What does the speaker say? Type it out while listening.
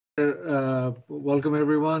Welcome,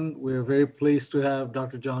 everyone. We're very pleased to have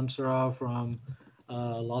Dr. John Sarrao from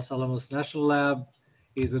Los Alamos National Lab.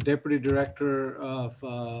 He's the Deputy Director of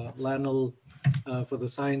LANL for the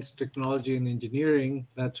Science, Technology, and Engineering.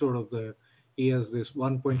 That's sort of he has this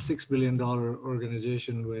 $1.6 billion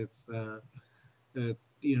organization with,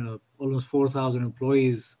 almost 4,000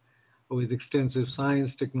 employees with extensive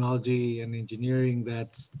science, technology, and engineering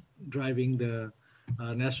that's driving the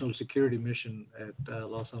national security mission at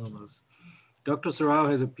Los Alamos. Dr. Sarrao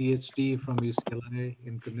has a PhD from UCLA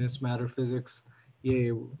in condensed matter physics.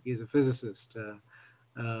 He's a physicist.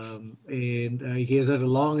 And he has had a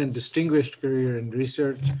long and distinguished career in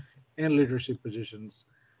research and leadership positions.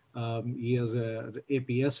 He is an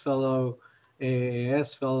APS fellow,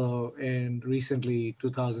 AAS fellow, and recently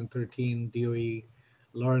 2013 DOE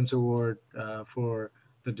Lawrence Award for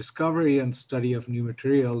the discovery and study of new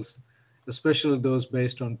materials, especially those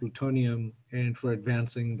based on plutonium, and for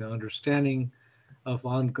advancing the understanding of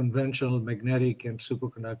unconventional magnetic and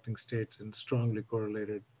superconducting states in strongly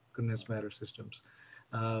correlated condensed matter systems.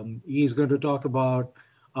 He's going to talk about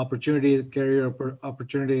career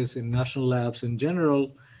opportunities in national labs in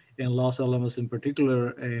general, and Los Alamos in particular,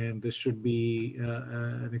 and this should be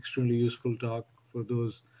an extremely useful talk for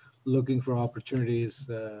those looking for opportunities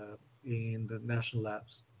in the national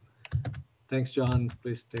labs. Thanks, John.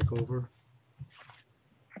 Please take over.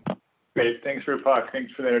 Great. Thanks, Rupak.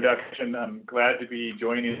 Thanks for the introduction. I'm glad to be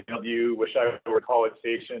joining you. Wish I were College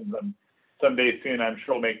Station. Someday soon, I'm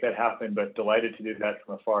sure we'll make that happen, but delighted to do that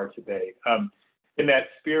from afar today. In that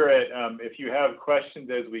spirit, if you have questions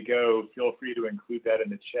as we go, feel free to include that in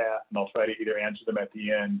the chat, and I'll try to either answer them at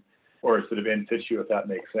the end or sort of in situ if that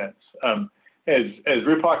makes sense. As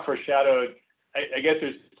Rupak foreshadowed, I guess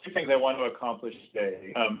there's two things I want to accomplish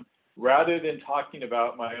today. Rather than talking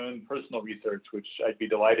about my own personal research, which I'd be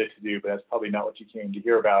delighted to do, but that's probably not what you came to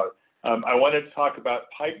hear about, I wanted to talk about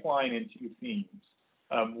pipeline in two themes.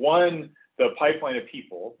 One, the pipeline of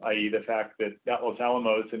people, i.e. the fact that Los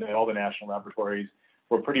Alamos and all the national laboratories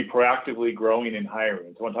were pretty proactively growing and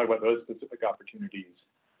hiring. So I want to talk about those specific opportunities.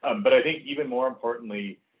 But I think even more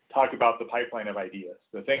importantly, talk about the pipeline of ideas,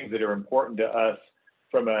 the things that are important to us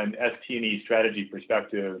from an ST&E strategy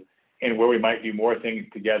perspective, and where we might do more things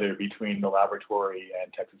together between the laboratory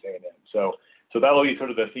and Texas A&M. So that'll be sort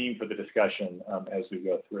of the theme for the discussion as we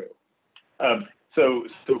go through. So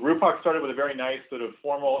Rupak started with a very nice sort of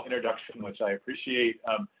formal introduction, which I appreciate.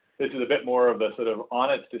 This is a bit more of a sort of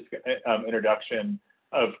honest introduction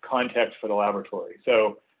of context for the laboratory.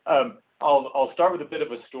 So I'll start with a bit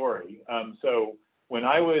of a story. So when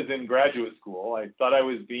I was in graduate school, I thought I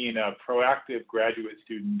was being a proactive graduate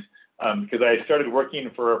student because I started working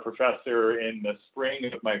for a professor in the spring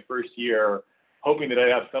of my first year, hoping that I'd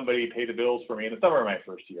have somebody pay the bills for me in the summer of my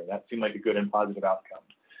first year. That seemed like a good and positive outcome.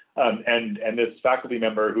 And this faculty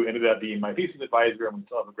member who ended up being my thesis advisor, and we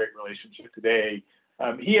still have a great relationship today,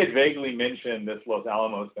 he had vaguely mentioned this Los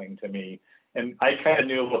Alamos thing to me. And I kind of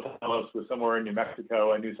knew Los Alamos was somewhere in New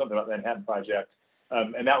Mexico. I knew something about the Manhattan Project,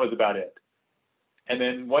 and that was about it. And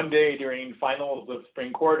then one day during finals of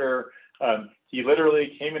spring quarter, he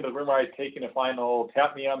literally came into the room where I was taking a final,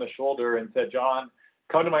 tapped me on the shoulder and said, "John,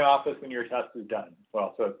 come to my office when your test is done."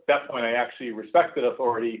 Well, so at that point, I actually respected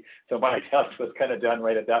authority. So my test was kind of done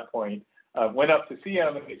right at that point. Went up to see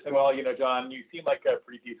him and he said, "Well, John, you seem like a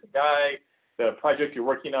pretty decent guy. The project you're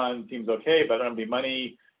working on seems okay, but I don't have any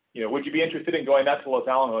money. Would you be interested in going out to Los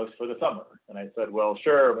Alamos for the summer?" And I said, "Well,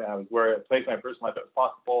 sure." I was where I placed my first month that was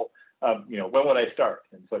possible. When would I start?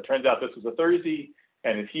 And so it turns out this was a Thursday.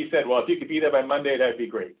 And if he said, "Well, if you could be there by Monday, that'd be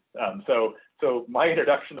great." So my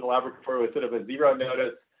introduction to the laboratory was sort of a zero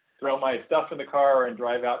notice, throw my stuff in the car and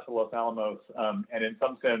drive out to Los Alamos. And in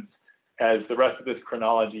some sense, as the rest of this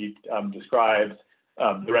chronology describes,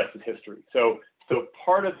 the rest is history. So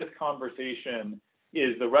part of this conversation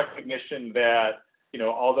is the recognition that,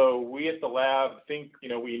 although we at the lab think,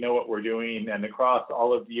 we know what we're doing, and across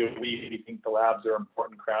all of DOE, we think the labs are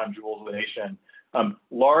important crown jewels of the nation,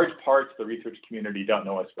 large parts of the research community don't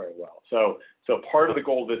know us very well. So part of the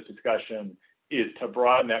goal of this discussion is to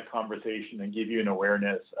broaden that conversation and give you an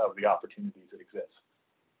awareness of the opportunities that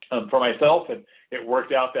exist. For myself, it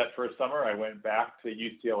worked out that first summer. I went back to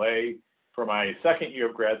UCLA for my second year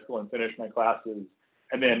of grad school and finished my classes.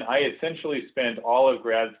 And then I essentially spent all of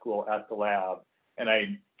grad school at the lab. And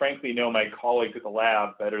I frankly know my colleagues at the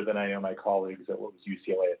lab better than I know my colleagues at what was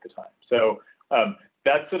UCLA at the time. So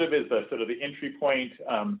that sort of is the entry point.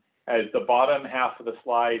 As the bottom half of the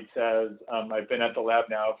slide says, I've been at the lab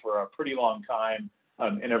now for a pretty long time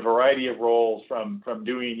in a variety of roles, from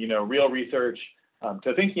doing real research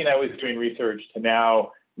to thinking I was doing research to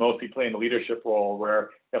now mostly playing the leadership role,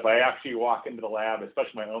 where if I actually walk into the lab,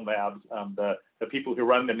 especially my own labs, the people who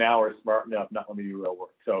run them now are smart enough not to let me do real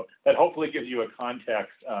work. So that hopefully gives you a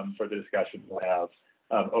context for the discussion we'll have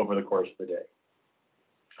over the course of the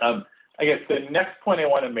day. I guess the next point I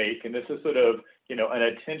want to make, and this is sort of, you know, an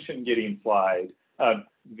attention-getting slide,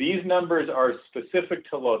 these numbers are specific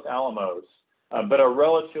to Los Alamos, but are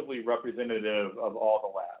relatively representative of all the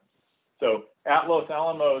labs. So at Los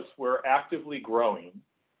Alamos, we're actively growing,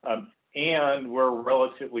 and we're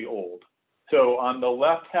relatively old. So on the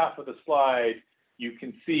left half of the slide, you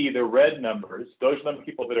can see the red numbers. Those are the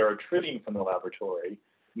people that are attriting from the laboratory,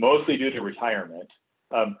 mostly due to retirement.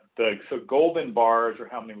 So golden bars are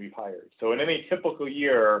how many we've hired. So in any typical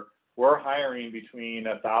year, we're hiring between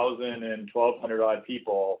 1,000 and 1,200 odd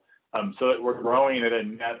people, so that we're growing at a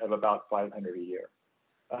net of about 500 a year.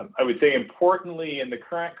 I would say importantly, in the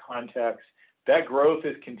current context, that growth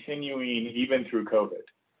is continuing even through COVID.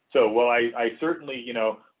 So while I certainly, you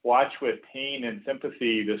know, watch with pain and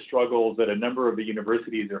sympathy the struggles that a number of the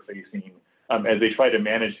universities are facing as they try to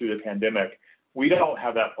manage through the pandemic, we don't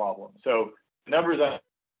have that problem. So the numbers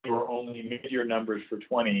were only mid-year numbers for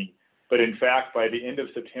 20, but in fact, by the end of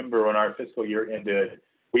September, when our fiscal year ended,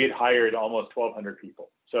 we had hired almost 1,200 people.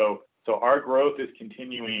 So our growth is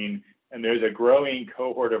continuing, and there's a growing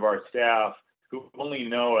cohort of our staff who only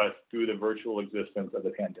know us through the virtual existence of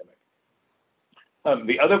the pandemic.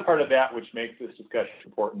 The other part of that which makes this discussion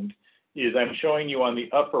important is I'm showing you on the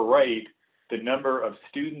upper right the number of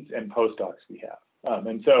students and postdocs we have.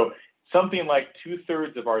 And so something like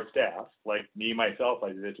 2/3 of our staff, like me, myself,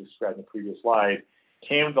 I did describe in the previous slide,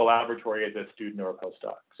 came to the laboratory as a student or a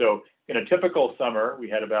postdoc. So in a typical summer, we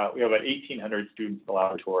have about 1,800 students in the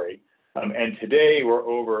laboratory, and today we're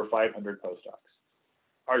over 500 postdocs.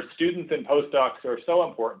 Our students and postdocs are so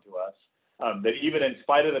important to us that even in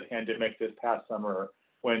spite of the pandemic this past summer,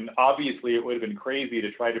 when obviously it would have been crazy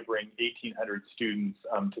to try to bring 1,800 students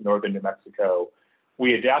to northern New Mexico,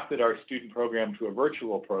 we adapted our student program to a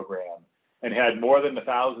virtual program and had more than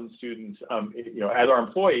 1,000 students, as our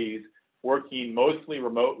employees, working mostly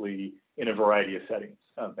remotely in a variety of settings.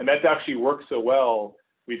 And that's actually worked so well,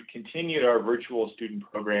 we've continued our virtual student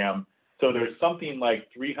program. So there's something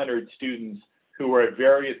like 300 students who are at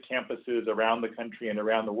various campuses around the country and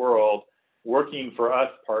around the world working for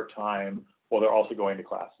us part-time while they're also going to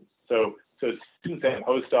classes. So students and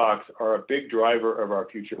postdocs are a big driver of our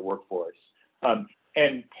future workforce.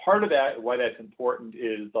 And part of that, why that's important,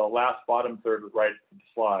 is the last bottom third right of the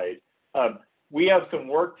slide. We have some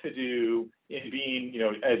work to do in being,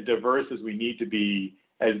 as diverse as we need to be,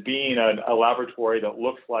 as being a laboratory that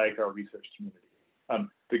looks like our research community.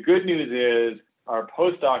 The good news is our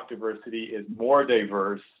postdoc diversity is more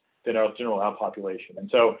diverse than our general lab population. And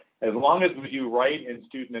so as long as we do right in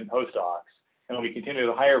student and postdocs, and we continue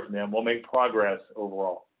to hire from them, we'll make progress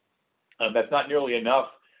overall. That's not nearly enough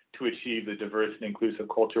to achieve the diverse and inclusive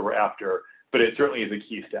culture we're after, but it certainly is a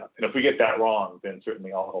key step. And if we get that wrong, then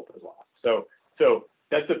certainly all hope is lost. So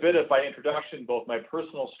that's a bit of, by introduction, both my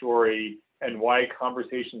personal story and why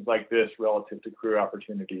conversations like this relative to career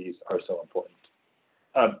opportunities are so important.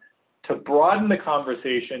 To broaden the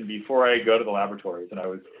conversation before I go to the laboratories, and I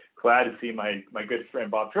was glad to see my good friend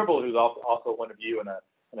Bob Tribble, who's also one of you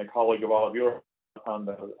and a colleague of all of yours on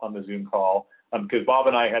the Zoom call, because Bob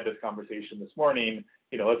and I had this conversation this morning.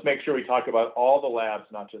 Let's make sure we talk about all the labs,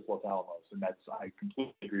 not just Los Alamos, and I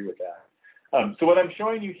completely agree with that. So what I'm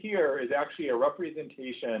showing you here is actually a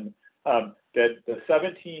representation that the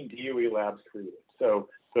 17 DOE labs created. So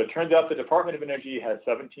it turns out the Department of Energy has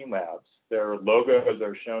 17 labs. Their logos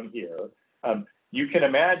are shown here. You can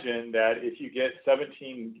imagine that if you get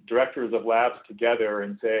 17 directors of labs together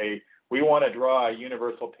and say, we want to draw a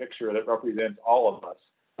universal picture that represents all of us,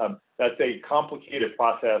 that's a complicated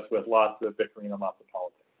process with lots of bickering and lots of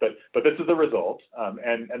politics. But this is the result,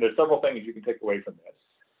 and there's several things you can take away from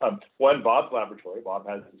this. One, Bob's laboratory, Bob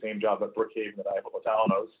has the same job at Brookhaven that I have at Los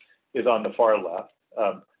Alamos, is on the far left.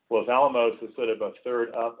 Los Alamos is sort of a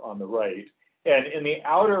third up on the right. And in the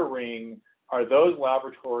outer ring are those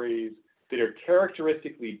laboratories that are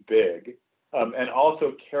characteristically big and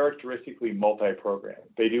also characteristically multi-programmed.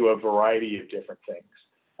 They do a variety of different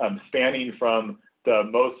things, spanning from the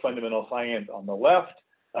most fundamental science on the left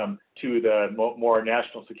to the more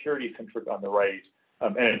national security centric on the right.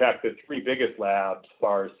 And in fact, the three biggest labs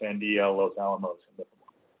are Sandia, Los Alamos, and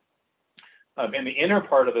Livermore. In the inner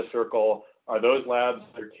part of the circle are those labs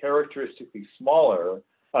that are characteristically smaller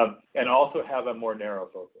and also have a more narrow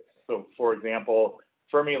focus. So for example,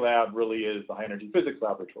 Fermilab really is the high energy physics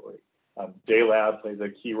laboratory. JLab plays a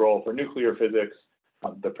key role for nuclear physics.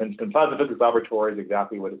 The Princeton Plasma Physics Laboratory is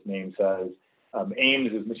exactly what its name says.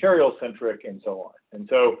 Ames is material-centric, and so on. And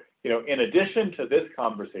so, in addition to this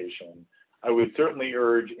conversation, I would certainly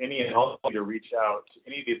urge any and all of you to reach out to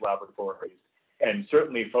any of these laboratories, and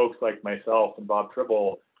certainly folks like myself and Bob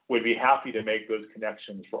Tribble would be happy to make those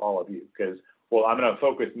connections for all of you, because, well, I'm going to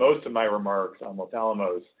focus most of my remarks on Los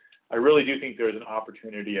Alamos. I really do think there's an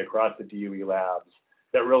opportunity across the DOE labs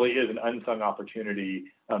that really is an unsung opportunity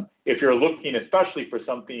if you're looking especially for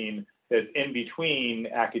something that's in between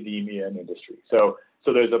academia and industry. So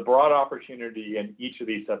there's a broad opportunity, and each of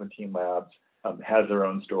these 17 labs has their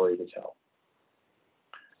own story to tell.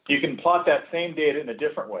 You can plot that same data in a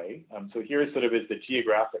different way. So here sort of is the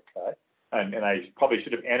geographic cut. And I probably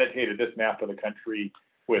should have annotated this map of the country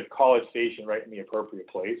with College Station right in the appropriate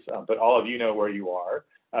place. But all of you know where you are.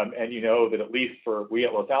 And you know that at least for we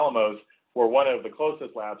at Los Alamos, we're one of the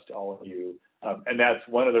closest labs to all of you. And that's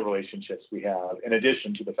one of the relationships we have, in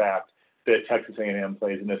addition to the fact that Texas A&M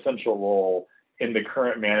plays an essential role in the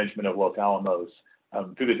current management of Los Alamos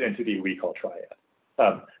through this entity we call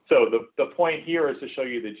Triad. So the point here is to show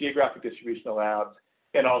you the geographic distribution of labs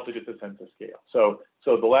and also just a sense of scale. So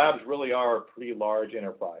the labs really are a pretty large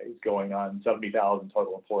enterprise going on 70,000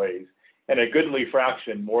 total employees, and a goodly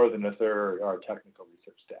fraction, more than a third, are technical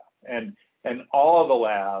research staff. And all of the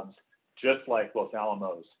labs, just like Los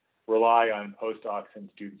Alamos, rely on postdocs and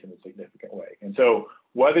students in a significant way. And so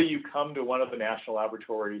whether you come to one of the national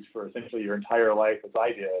laboratories for essentially your entire life, as I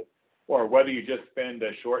did, or whether you just spend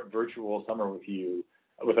a short virtual summer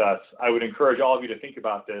with us, I would encourage all of you to think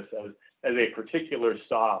about this as a particular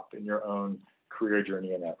stop in your own career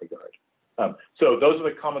journey in that regard. So those are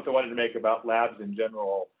the comments I wanted to make about labs in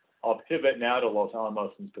general. I'll pivot now to Los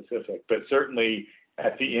Alamos in specific, but certainly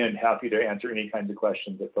at the end, happy to answer any kinds of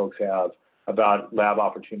questions that folks have about lab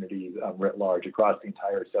opportunities writ large across the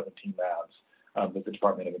entire 17 labs that the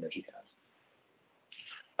Department of Energy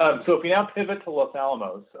has. So if we now pivot to Los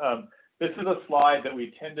Alamos, this is a slide that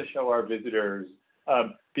we tend to show our visitors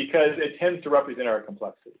because it tends to represent our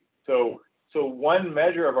complexity. So one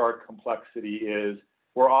measure of our complexity is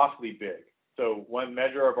we're awfully big. So one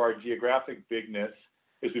measure of our geographic bigness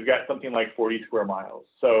is we've got something like 40 square miles.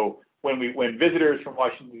 So when visitors from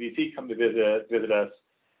Washington, D.C. come to visit us,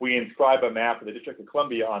 we inscribe a map of the District of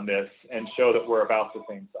Columbia on this and show that we're about the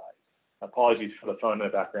same size. Apologies for the phone in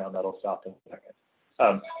the background, that'll stop in a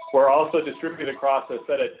second. We're also distributed across a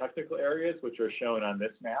set of technical areas, which are shown on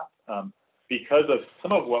this map. Because of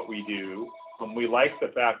some of what we do, we like the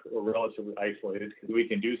fact that we're relatively isolated because we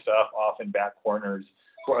can do stuff off in back corners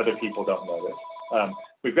where other people don't notice.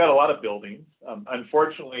 We've got a lot of buildings.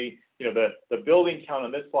 Unfortunately, the building count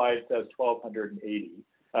on this slide says 1,280.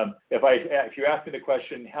 If you ask me the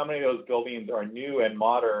question, how many of those buildings are new and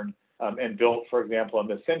modern and built, for example, in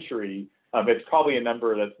this century, it's probably a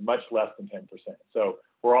number that's much less than 10%. So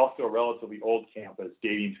we're also a relatively old campus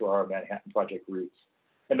dating to our Manhattan Project roots.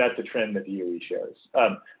 And that's a trend that DOE shares.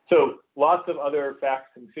 So lots of other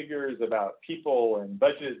facts and figures about people and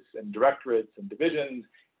budgets and directorates and divisions.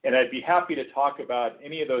 And I'd be happy to talk about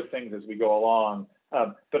any of those things as we go along.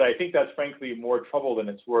 But I think that's frankly more trouble than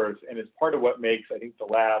it's worth. And it's part of what makes, I think, the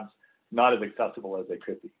labs not as accessible as they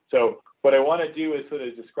could be. So what I want to do is sort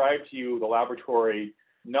of describe to you the laboratory,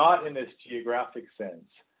 not in this geographic sense,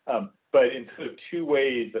 but in sort of two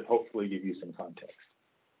ways that hopefully give you some context.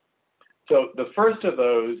 So the first of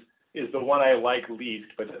those is the one I like least,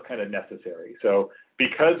 but it's kind of necessary. So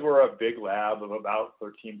because we're a big lab of about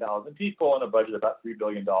 13,000 people and a budget of about $3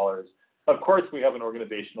 billion, of course we have an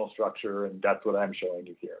organizational structure, and that's what I'm showing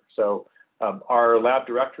you here. So our lab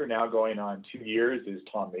director, now going on 2 years, is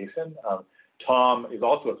Tom Mason. Tom is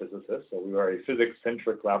also a physicist, so we are a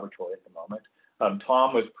physics-centric laboratory at the moment.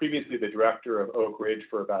 Tom was previously the director of Oak Ridge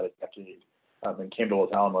for about a decade and came to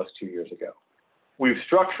Los Alamos 2 years ago. We've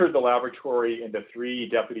structured the laboratory into 3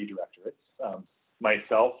 deputy directorates,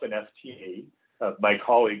 myself and STA, my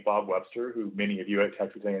colleague Bob Webster, who many of you at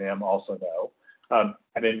Texas A&M also know,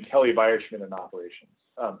 and then Kelly Beierschmidt in operations.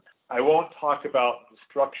 I won't talk about the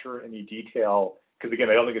structure in any detail, because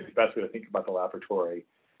again, I don't think it's the best way to think about the laboratory,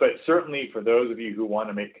 but certainly for those of you who want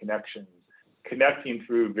to make connections, connecting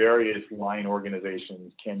through various line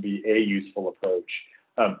organizations can be a useful approach.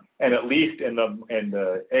 And at least in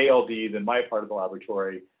the ALDs in my part of the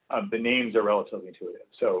laboratory, the names are relatively intuitive.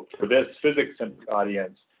 So for this physics-centric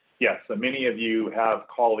audience, yes, so many of you have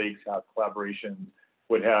colleagues, have collaborations,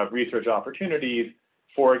 would have research opportunities,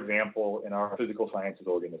 for example, in our physical sciences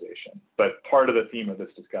organization. But part of the theme of this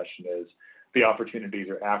discussion is the opportunities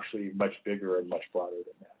are actually much bigger and much broader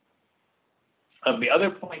than that. The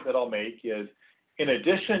other point that I'll make is, in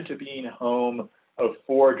addition to being home of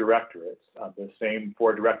 4 directorates, the same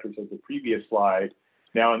 4 directorates as the previous slide,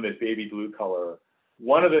 now in this baby blue color.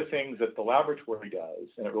 One of the things that the laboratory does,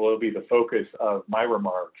 and it will be the focus of my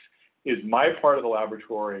remarks, is my part of the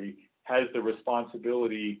laboratory has the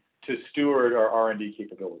responsibility to steward our R&D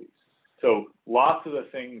capabilities. So lots of the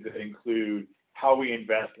things that include how we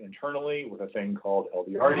invest internally with a thing called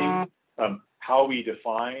LDRD, how we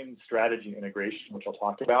define strategy and integration, which I'll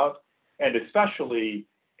talk about, and especially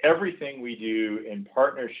everything we do in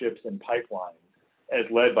partnerships and pipelines, as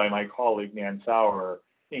led by my colleague Nan Sauer,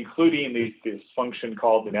 including this function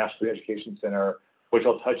called the National Education Center, which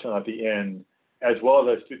I'll touch on at the end, as well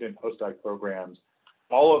as our student and postdoc programs.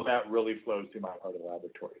 All of that really flows through my part of the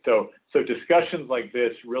laboratory. So discussions like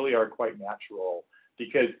this really are quite natural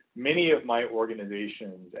because many of my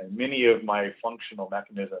organizations and many of my functional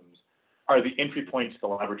mechanisms are the entry points to the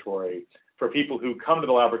laboratory for people who come to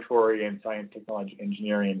the laboratory in science, technology,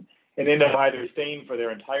 engineering, and end up either staying for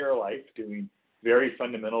their entire life doing very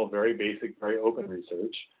fundamental, very basic, very open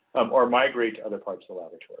research, or migrate to other parts of the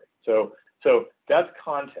laboratory. So that's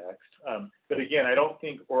context. But again, I don't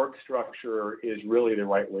think org structure is really the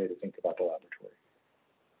right way to think about the laboratory.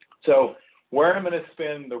 So where I'm going to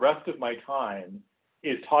spend the rest of my time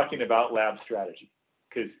is talking about lab strategy,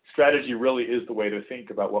 because strategy really is the way to think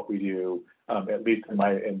about what we do, at least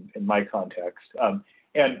in my context.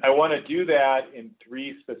 And I want to do that in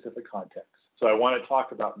three specific contexts. So I want to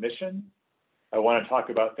talk about mission. I want to talk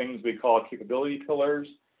about things we call capability pillars.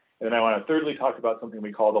 And then I want to thirdly talk about something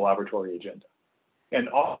we call the laboratory agenda. And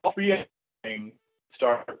all three things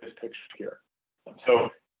start with this picture here. So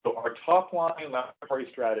our top line laboratory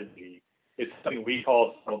strategy is something we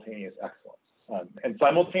call simultaneous excellence. And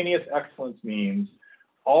simultaneous excellence means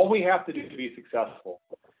all we have to do to be successful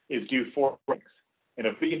is do four things. And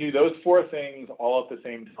if we can do those four things all at the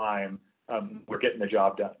same time, we're getting the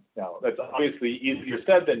job done. Now, that's obviously easier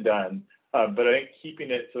said than done, but I think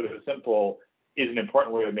keeping it sort of simple is an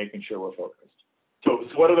important way of making sure we're focused. So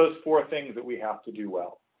what are those four things that we have to do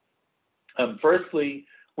well? Firstly,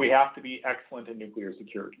 we have to be excellent in nuclear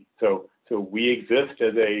security. So we exist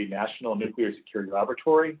as a national nuclear security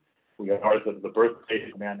laboratory. We are the birthplace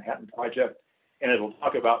of the Manhattan Project. And as we'll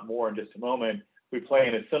talk about more in just a moment, we play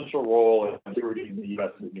an essential role in security in the U.S.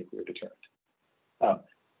 as a nuclear deterrent.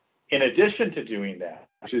 In addition to doing that,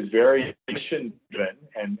 which is very mission-driven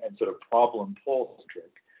and sort of problem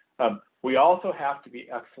pull-centric, we also have to be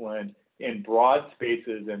excellent in broad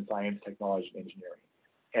spaces in science, technology, and engineering,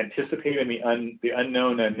 anticipating the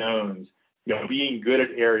unknown unknowns, being good at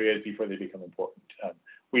areas before they become important.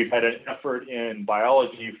 We've had an effort in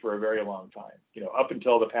biology for a very long time. Up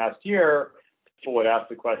until the past year, people would ask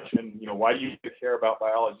the question, why do you care about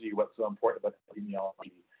biology? What's so important about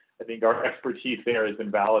epidemiology? I think our expertise there has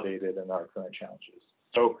been validated in our current challenges.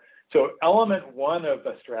 So element one of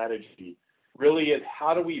the strategy really is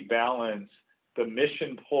how do we balance the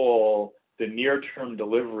mission pull, the near-term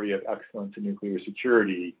delivery of excellence in nuclear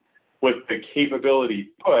security with the capability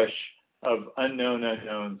push of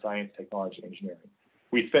unknown science, technology, engineering.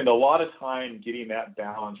 We spend a lot of time getting that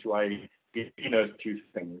balance right between those two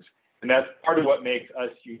things. And that's part of what makes us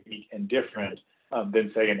unique and different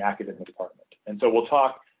than, say, an academic department. And so we'll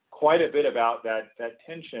talk quite a bit about that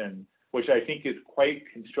tension, which I think is quite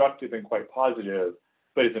constructive and quite positive,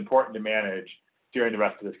 but it's important to manage during the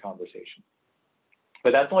rest of this conversation.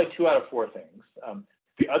 But that's only 2 out of 4 things.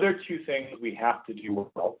 The other 2 things we have to do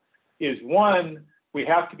well is, one, we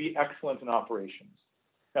have to be excellent in operations.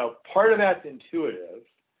 Now, part of that's intuitive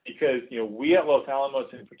because we at Los Alamos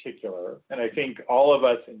in particular, and I think all of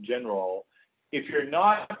us in general, if you're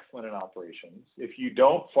not excellent in operations, if you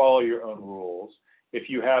don't follow your own rules, if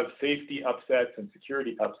you have safety upsets and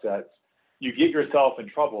security upsets, you get yourself in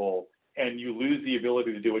trouble and you lose the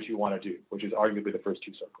ability to do what you want to do, which is arguably the first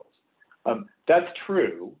 2 circles. That's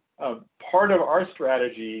true. Part of our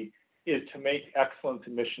strategy is to make excellence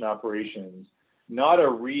in mission operations not a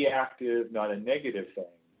reactive, not a negative thing,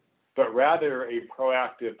 but rather a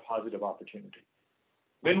proactive, positive opportunity.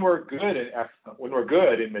 When we're good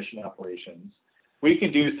in mission operations, we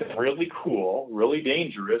can do some really cool, really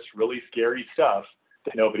dangerous, really scary stuff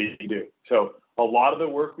that nobody can do. So a lot of the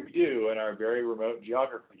work we do in our very remote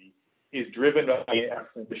geography is driven by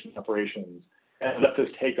excellent mission operations and lets us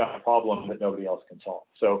take on a problem that nobody else can solve.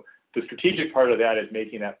 So the strategic part of that is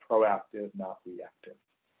making that proactive, not reactive.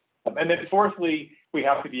 And then fourthly, we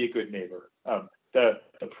have to be a good neighbor.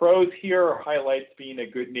 The pros here are highlights being a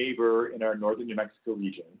good neighbor in our northern New Mexico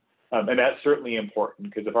region. And that's certainly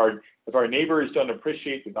important because if our neighbors don't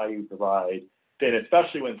appreciate the value we provide, then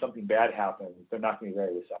especially when something bad happens, they're not going to be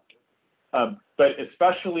very receptive. But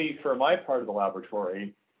especially for my part of the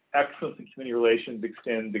laboratory, excellence in community relations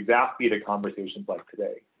extends exactly to conversations like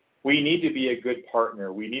today. we need to be a good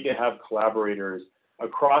partner. We need to have collaborators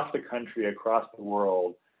across the country, across the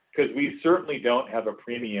world, because we certainly don't have a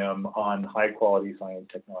premium on high quality science,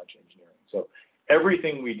 technology, engineering. So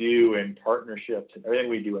everything we do in partnerships and everything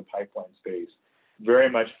we do in pipeline space very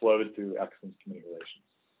much flows through excellence community relations.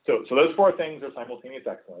 So those four things are simultaneous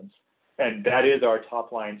excellence, and that is our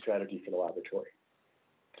top line strategy for the laboratory.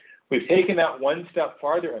 We've taken that one step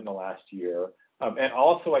farther in the last year and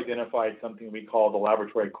also identified something we call the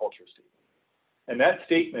laboratory culture statement. And that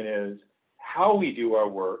statement is how we do our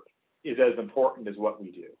work is as important as what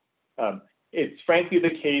we do. It's frankly the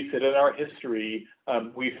case that in our history,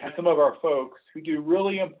 we've had some of our folks who do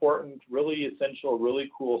really important, really essential, really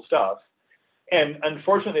cool stuff. And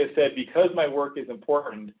unfortunately, they said, because my work is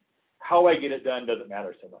important, how I get it done doesn't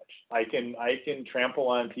matter so much. I can trample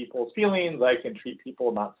on people's feelings. I can treat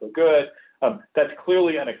people not so good. That's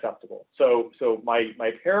clearly unacceptable. So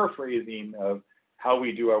my paraphrasing of how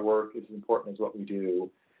we do our work is as important as what we do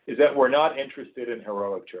is that we're not interested in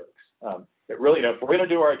heroic jerks. It really, if we're going to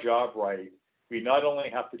do our job right, we not only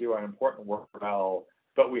have to do our important work well,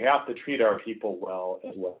 but we have to treat our people well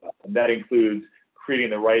as well. And that includes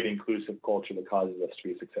creating the right inclusive culture that causes us to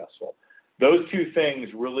be successful. Those two things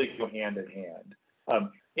really go hand in hand.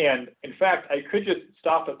 And in fact, I could just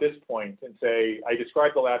stop at this point and say, I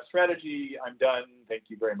described the lab strategy, I'm done, thank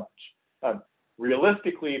you very much.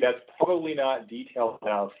 Realistically, that's probably not detailed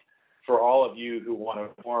enough for all of you who want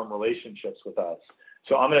to form relationships with us.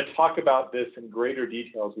 So I'm going to talk about this in greater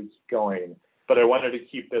detail as we keep going, but I wanted to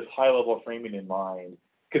keep this high-level framing in mind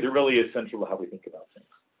because it really is central to how we think about things.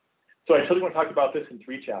 So I told you I want to talk about this in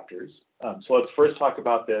 3 chapters. So let's first talk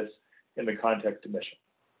about this in the context of mission.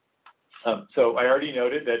 So I already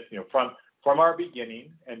noted that from our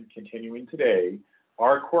beginning and continuing today,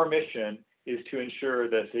 our core mission is to ensure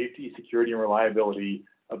the safety, security, and reliability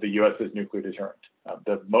of the U.S.'s nuclear deterrent.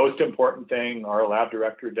 The most important thing our lab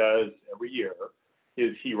director does every year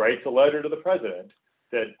is he writes a letter to the president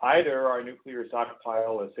that either our nuclear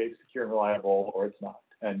stockpile is safe, secure, and reliable, or it's not.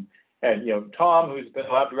 And Tom, who's been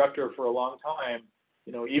lab director for a long time,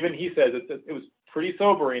 even he says it was pretty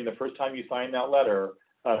sobering the first time you signed that letter,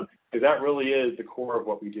 because that really is the core of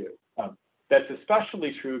what we do. That's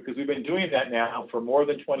especially true because we've been doing that now for more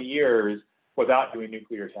than 20 years without doing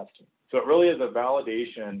nuclear testing. So it really is a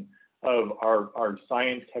validation of our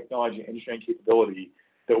science, technology, engineering capability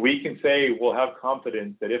that we can say we'll have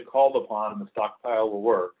confidence that if called upon, the stockpile will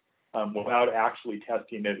work without actually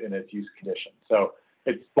testing it in its use condition. So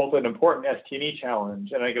it's both an important ST&E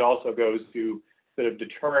challenge, and I think it also goes to sort of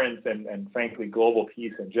deterrence and frankly, global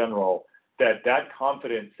peace in general, that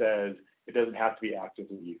confidence says it doesn't have to be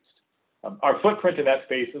actively used. Our footprint in that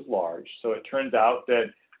space is large. So it turns out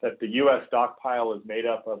that the U.S. stockpile is made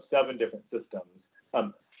up of 7 different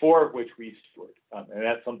systems, 4 of which we steward. And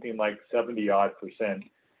that's something like 70-odd%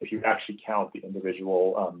 if you actually count the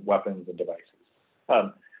individual weapons and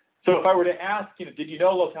devices. So if I were to ask, did you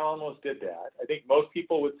know Los Alamos did that? I think most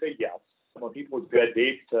people would say yes. Some people would add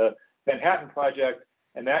dates to Manhattan Project,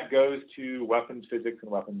 and that goes to weapons physics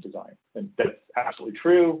and weapons design. And that's absolutely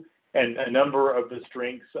true. And a number of the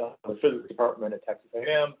strengths of the physics department at Texas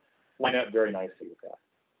A&M line up very nicely with that.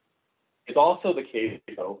 It's also the case,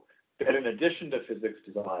 though, that in addition to physics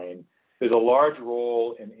design, there's a large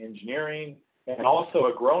role in engineering and also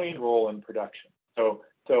a growing role in production.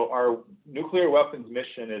 So our nuclear weapons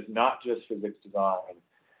mission is not just physics design,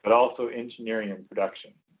 but also engineering and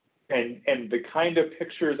production. And the kind of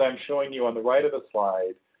pictures I'm showing you on the right of the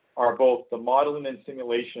slide are both the modeling and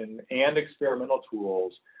simulation and experimental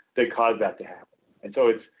tools that cause that to happen. And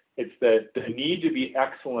so it's the need to be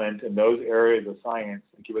excellent in those areas of science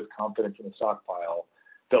and give us confidence in the stockpile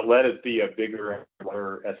that let us be a bigger and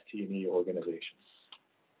better ST&E organization.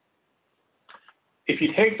 If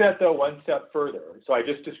you take that, though, one step further, so I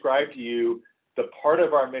just described to you the part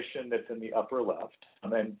of our mission that's in the upper left,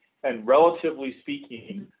 and relatively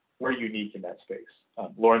speaking, we're unique in that space.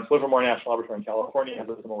 Lawrence Livermore National Laboratory in California has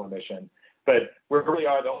a similar mission, but we really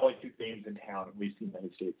are the only 2 games in town, at least in the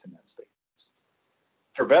United States, in that space.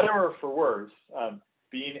 For better or for worse,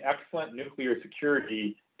 being excellent nuclear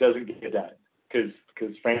security doesn't get it done,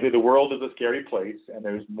 because frankly, the world is a scary place, and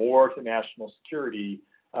there's more to national security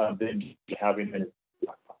than having a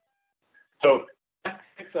stockpile. So that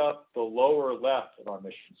picks up the lower left of our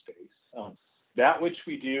mission space. That which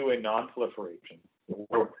we do in non-proliferation,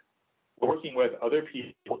 we're working with other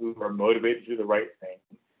people who are motivated to do the right thing,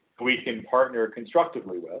 who we can partner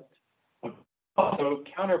constructively with. Also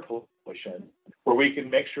counter-proliferation, where we can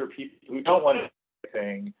make sure people who don't want to do the right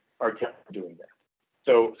thing are kept from doing that.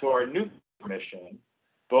 So our nuclear mission,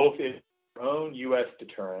 both is our own U.S.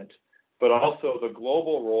 deterrent, but also the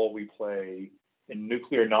global role we play in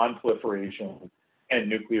nuclear nonproliferation and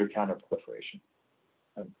nuclear counterproliferation.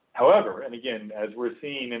 However, and again, as we're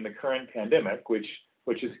seeing in the current pandemic, which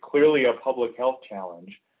is clearly a public health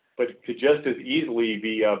challenge, but could just as easily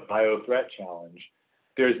be a biothreat challenge,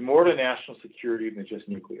 there's more to national security than just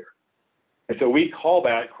nuclear. And so we call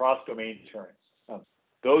that cross-domain deterrence.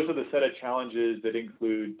 Those are the set of challenges that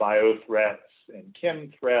include biothreats and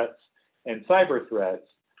chem threats and cyber threats,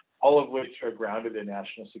 all of which are grounded in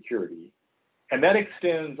national security. And that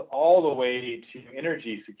extends all the way to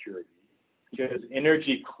energy security, because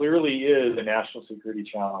energy clearly is a national security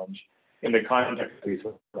challenge in the context of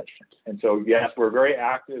resource management. And so, yes, we're very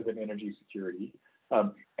active in energy security,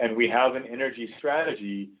 and we have an energy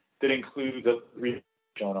strategy that includes the three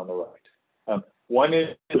shown on the right. One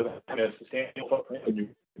is a sustainable footprint in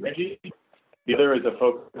energy, the other is a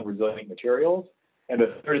focus on resilient materials, and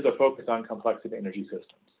the third is a focus on complexity energy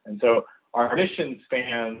systems. And so our mission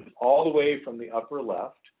spans all the way from the upper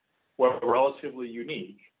left, where we're relatively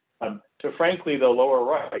unique, to frankly the lower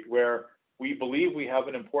right, where we believe we have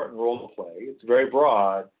an important role to play. It's very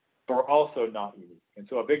broad, but we're also not unique. And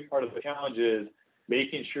so a big part of the challenge is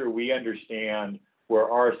making sure we understand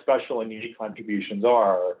where our special and unique contributions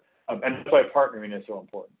are, and that's why partnering is so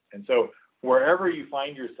important. And so wherever you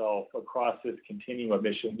find yourself across this continuum of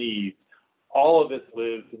mission needs, all of this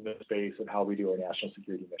lives in the space of how we do our national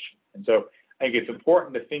security mission. And so I think it's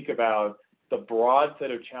important to think about the broad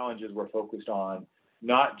set of challenges we're focused on,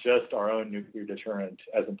 not just our own nuclear deterrent,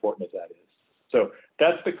 as important as that is. So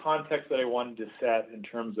that's the context that I wanted to set in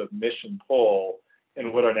terms of mission pull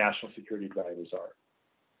and what our national security drivers are.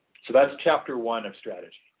 So that's chapter 1 of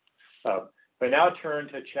strategy. If I now turn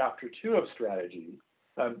to chapter 2 of strategy,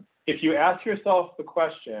 if you ask yourself the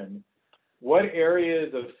question, what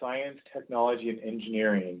areas of science, technology, and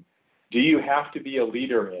engineering do you have to be a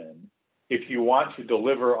leader in if you want to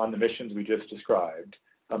deliver on the missions we just described?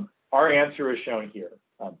 Our answer is shown here.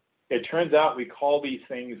 It turns out we call these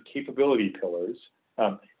things capability pillars,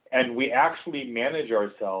 and we actually manage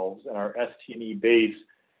ourselves and our ST&E base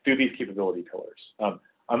through these capability pillars.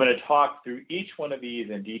 I'm going to talk through each one of these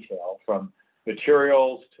in detail, from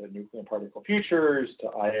materials to nuclear and particle futures to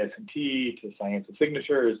IS&T to science of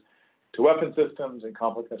signatures to weapon systems and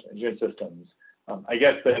complex engineering systems. I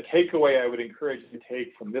guess the takeaway I would encourage you to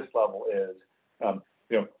take from this level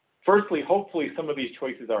is, firstly, hopefully some of these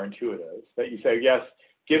choices are intuitive, that you say, yes,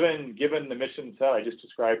 given the mission set I just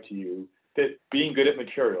described to you, that being good at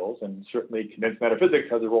materials, and certainly condensed matter physics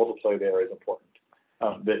has a role to play there, is important.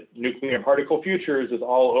 That nuclear and particle futures is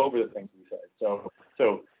all over the things we said. So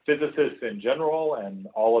physicists in general, and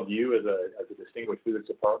all of you as a distinguished physics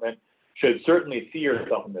department, should certainly see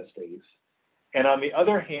yourself in this space. And on the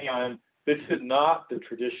other hand, this is not the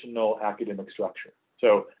traditional academic structure.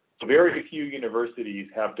 So very few universities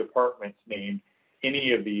have departments named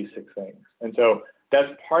any of these 6 things. And so that's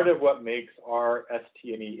part of what makes our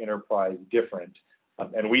ST&E enterprise different,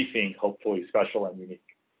 and we think hopefully special and unique.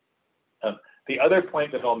 The other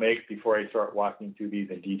point that I'll make before I start walking through these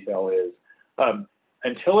in detail is,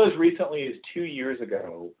 until as recently as 2 years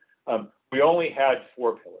ago, we only had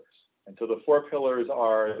 4 pillars. And so the 4 pillars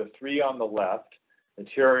are the 3 on the left: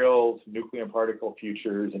 materials, nuclear and particle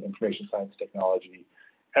futures, and information science technology,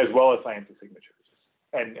 as well as science of signatures.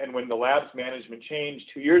 And when the lab's management changed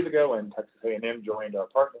 2 years ago and Texas A&M joined our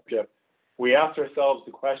partnership, we asked ourselves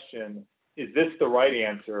the question, is this the right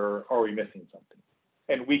answer, or are we missing something?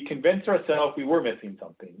 And we convinced ourselves we were missing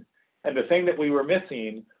something. And the thing that we were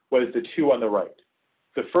missing was the 2 on the right.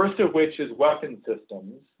 The first of which is weapon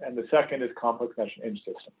systems, and the second is complex engine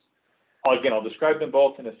systems. Again, I'll describe them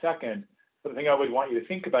both in a second, but the thing I would want you to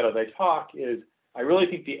think about as I talk is, I really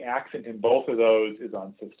think the accent in both of those is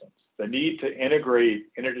on systems. The need to integrate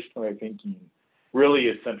interdisciplinary thinking really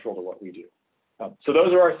is central to what we do. So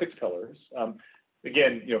those are our 6 pillars.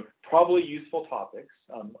 Again, probably useful topics.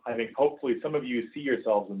 I think hopefully some of you see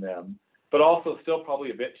yourselves in them, but also still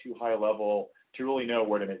probably a bit too high level to really know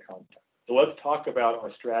where to make contact. So let's talk about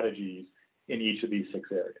our strategies in each of these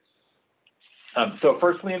 6 areas. So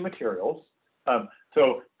firstly, in materials.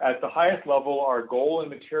 So at the highest level, our goal in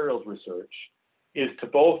materials research is to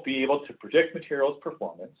both be able to predict materials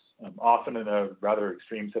performance, often in a rather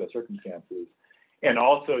extreme set of circumstances, and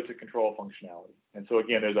also to control functionality. And so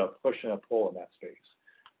again, there's a push and a pull in that space.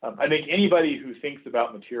 I think anybody who thinks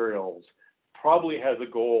about materials probably has a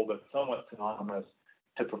goal that's somewhat synonymous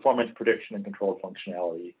to performance prediction and controlled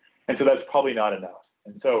functionality. And so that's probably not enough.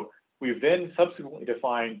 And so we've then subsequently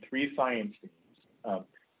defined 3 science themes.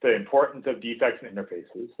 the importance of defects in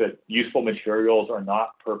interfaces, that useful materials are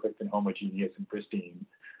not perfect and homogeneous and pristine.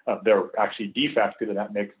 They're actually defects, and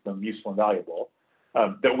that makes them useful and valuable.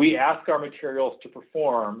 That we ask our materials to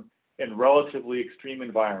perform in relatively extreme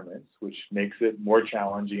environments, which makes it more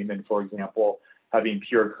challenging than, for example, having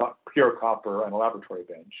pure copper on a laboratory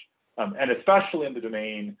bench. And especially in the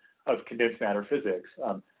domain of condensed matter physics,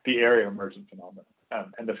 the area of emergent phenomena.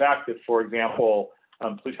 And the fact that, for example,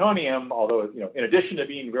 plutonium, although in addition to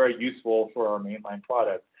being very useful for our mainline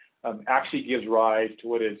product, actually gives rise to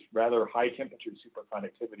what is rather high temperature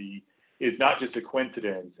superconductivity is not just a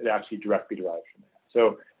coincidence, it actually directly derives from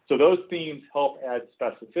that. So those themes help add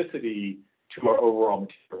specificity to our overall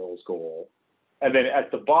materials goal. And then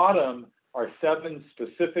at the bottom are 7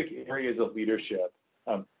 specific areas of leadership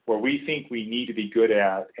where we think we need to be good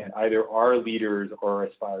at and either are leaders or are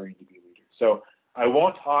aspiring to be leaders. So I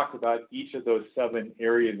won't talk about each of those 7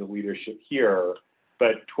 areas of leadership here,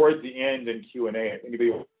 but towards the end in Q&A, if anybody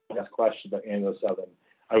wants to ask questions about any of those 7,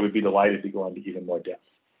 I would be delighted to go into even more depth.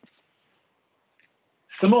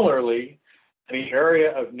 Similarly, in the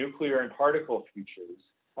area of nuclear and particle futures,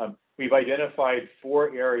 we've identified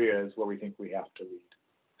 4 areas where we think we have to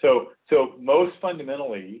lead. So most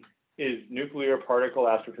fundamentally is nuclear particle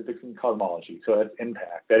astrophysics and cosmology. So that's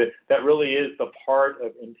IMPACT. That really is the part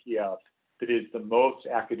of NPF that is the most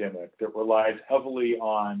academic, that relies heavily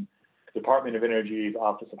on the Department of Energy's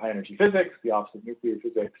Office of High Energy Physics, the Office of Nuclear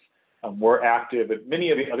Physics. We're active at many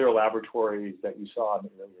of the other laboratories that you saw in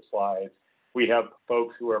the earlier slides. We have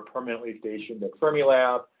folks who are permanently stationed at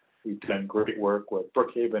Fermilab. We've done great work with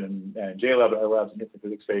Brookhaven and JLab, other labs in the nuclear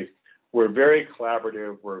physics space. We're very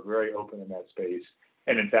collaborative. We're very open in that space.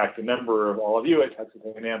 And in fact, a number of all of you at Texas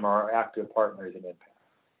A&M are active partners in IMPACT.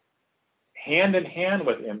 Hand in hand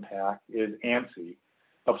with IMPACT is ANSI,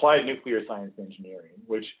 Applied Nuclear Science Engineering,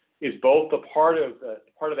 which is both the part of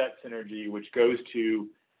that synergy which goes to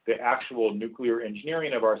the actual nuclear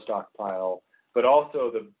engineering of our stockpile, but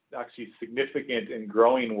also the actually significant and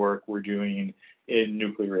growing work we're doing in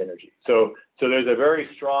nuclear energy. So there's a very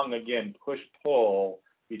strong, again, push-pull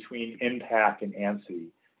between IMPACT and ANSI.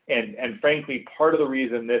 And frankly, part of the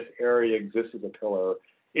reason this area exists as a pillar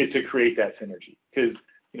is to create that synergy. Because,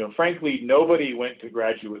 frankly, nobody went to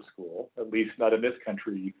graduate school, at least not in this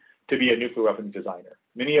country, to be a nuclear weapons designer.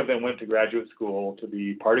 Many of them went to graduate school to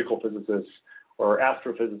be particle physicists or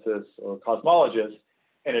astrophysicists or cosmologists.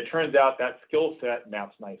 And it turns out that skill set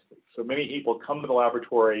maps nicely. So many people come to the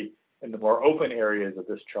laboratory in the more open areas of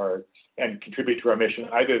this chart and contribute to our mission,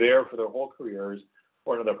 either there for their whole careers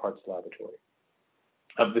or in other parts of the laboratory.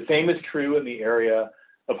 The same is true in the area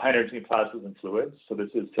of high energy plasmas and fluids. So this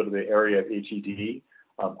is sort of the area of HED,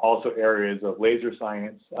 also areas of laser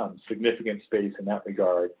science, significant space in that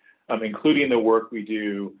regard, including the work we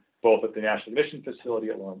do both at the National Mission Facility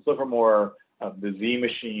at Lawrence Livermore, the Z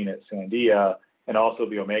machine at Sandia, and also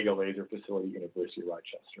the Omega Laser Facility at University of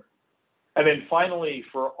Rochester. And then finally,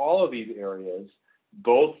 for all of these areas,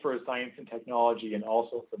 both for science and technology and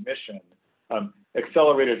also for mission,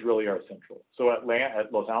 accelerators really are central. So at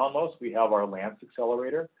Los Alamos, we have our LANCE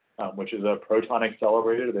accelerator, which is a proton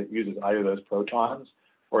accelerator that uses either those protons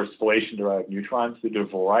or spallation-derived neutrons to do a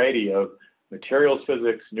variety of materials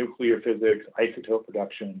physics, nuclear physics, isotope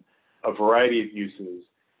production, a variety of uses.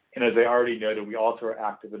 And as I already noted, we also are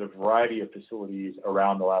active at a variety of facilities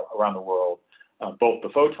around the world, both the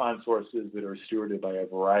photon sources that are stewarded by a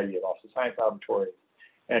variety of Office of Science laboratories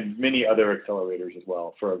and many other accelerators as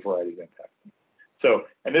well for a variety of impacts. So,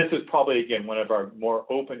 and this is probably, again, one of our more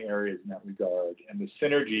open areas in that regard, and the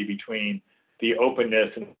synergy between the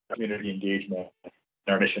openness and community engagement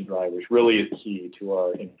and our mission drivers really is key to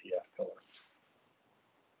our NPF pillar.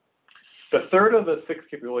 The third of the 6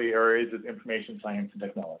 capability areas is information science and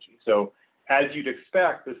technology. So as you'd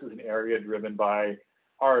expect, this is an area driven by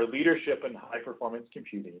our leadership in high performance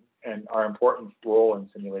computing and our important role in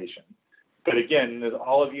simulation. But again, as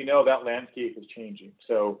all of you know, that landscape is changing.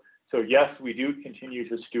 So yes, we do continue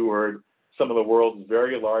to steward some of the world's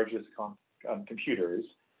very largest computers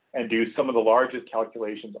and do some of the largest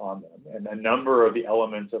calculations on them. And a number of the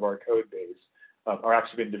elements of our code base are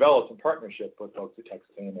actually being developed in partnership with folks at Texas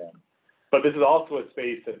A&M. But this is also a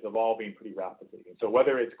space that's evolving pretty rapidly. And so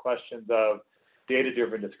whether it's questions of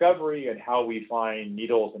data-driven discovery and how we find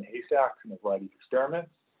needles and haystacks in a variety of experiments,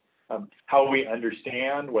 how we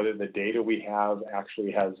understand whether the data we have actually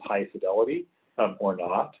has high fidelity or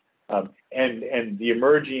not, and the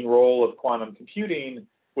emerging role of quantum computing,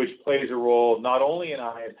 which plays a role not only in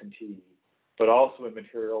IS&T, but also in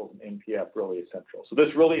materials and NPF really is central. So this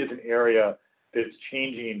really is an area that's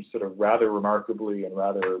changing sort of rather remarkably and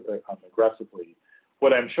rather aggressively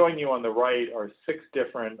what I'm showing you on the right are 6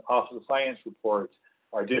 different Office of Science reports,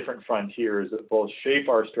 are different frontiers that both shape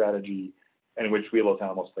our strategy and which we at Los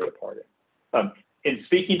Alamos play a part in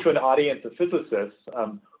speaking to an audience of physicists,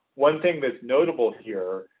 one thing that's notable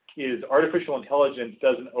here is artificial intelligence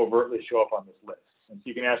doesn't overtly show up on this list. And so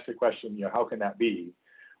you can ask the question, how can that be?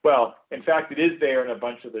 Well, in fact, it is there in a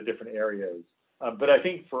bunch of the different areas. But I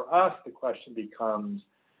think for us, the question becomes,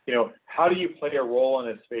 how do you play a role in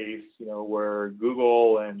a space, where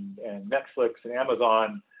Google and Netflix and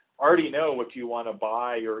Amazon already know what you want to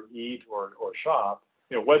buy or eat or shop?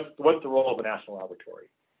 What's the role of a national laboratory?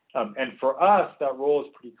 And for us, that role is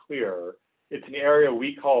pretty clear. It's an area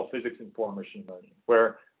we call physics-informed machine learning,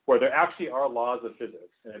 where there actually are laws of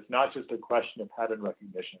physics, and it's not just a question of pattern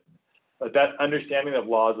recognition, but that understanding of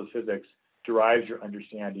laws of physics derives your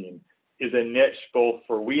understanding is a niche both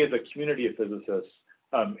for we as a community of physicists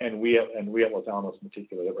and we at Los Alamos in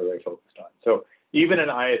particular that we're very focused on. So even in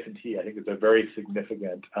IS&T, I think it's a very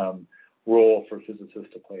significant role for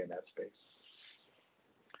physicists to play in that space.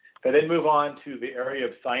 And then move on to the area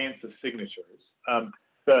of science of signatures.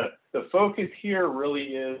 The focus here really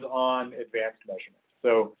is on advanced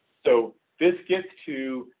measurement. So this gets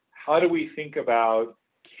to how do we think about,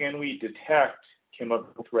 can we detect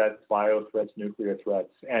chemical threats, bio threats, nuclear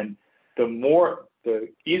threats, and the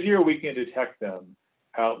easier we can detect them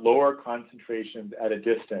at lower concentrations at a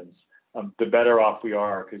distance, the better off we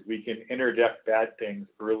are, because we can interdict bad things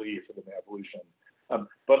early for the evolution.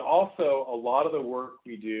 But also a lot of the work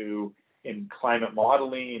we do in climate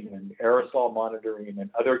modeling and aerosol monitoring and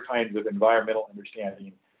other kinds of environmental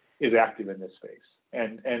understanding is active in this space.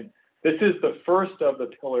 And this is the first of the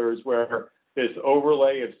pillars where this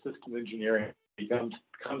overlay of systems engineering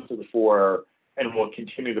comes to the fore and will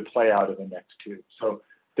continue to play out in the next 2. So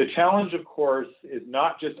the challenge, of course, is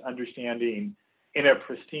not just understanding in a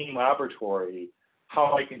pristine laboratory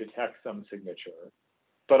how I can detect some signature,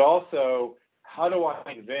 but also how do I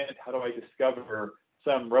invent, how do I discover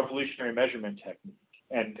some revolutionary measurement technique?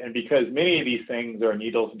 And because many of these things are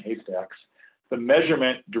needles and haystacks, the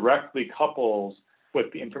measurement directly couples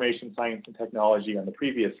with the information science and technology on the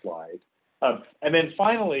previous slide. And then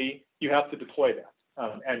finally, you have to deploy that.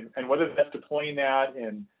 And whether that's deploying that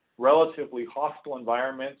in relatively hostile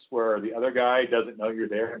environments where the other guy doesn't know you're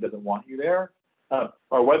there and doesn't want you there,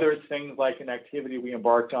 or whether it's things like an activity we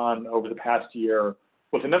embarked on over the past year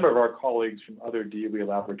with a number of our colleagues from other DOE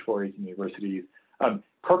laboratories and universities,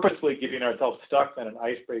 purposely getting ourselves stuck on an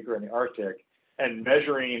icebreaker in the Arctic and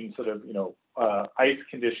measuring sort of, ice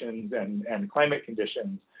conditions and climate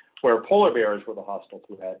conditions where polar bears were the hostile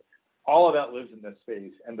threat. All of that lives in this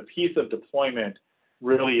space, and the piece of deployment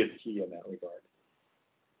really is key in that regard.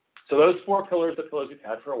 So those 4 pillars are pillars we've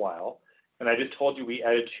had for a while, and I just told you we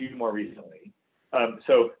added 2 more recently.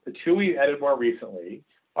 So the 2 we added more recently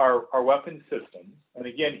are weapons systems. And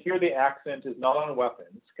again, here the accent is not on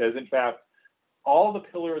weapons, because in fact, all the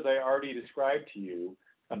pillars I already described to you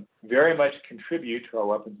very much contribute to our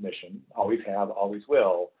weapons mission, always have, always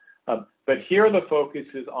will. But here the focus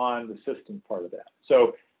is on the systems part of that.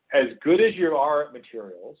 So as good as you are at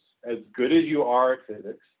materials, as good as you are at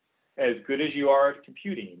physics, as good as you are at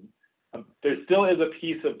computing, there still is a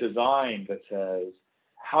piece of design that says,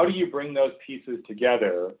 how do you bring those pieces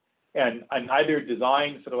together and either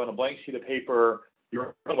design sort of on a blank sheet of paper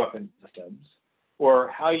your own weapons systems, or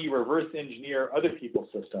how you reverse engineer other people's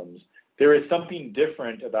systems? There is something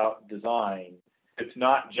different about design. It's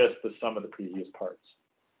not just the sum of the previous parts.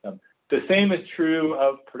 The same is true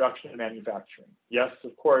of production and manufacturing. Yes,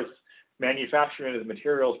 of course, manufacturing is a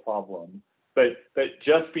materials problem, but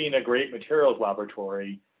just being a great materials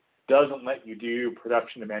laboratory doesn't let you do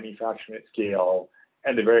production and manufacturing at scale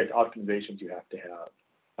and the various optimizations you have to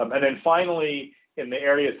have. And then finally, in the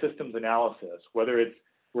area of systems analysis, whether it's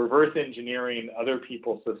reverse engineering other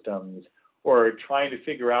people's systems or trying to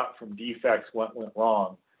figure out from defects what went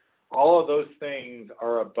wrong, all of those things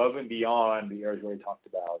are above and beyond the areas we already talked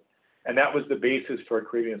about. And that was the basis for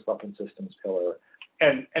creating this weapon systems pillar.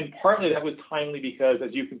 And partly that was timely because,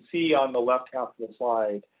 as you can see on the left half of the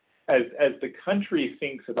slide, as the country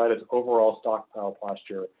thinks about its overall stockpile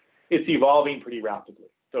posture, it's evolving pretty rapidly.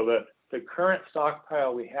 So the current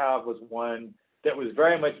stockpile we have was one that was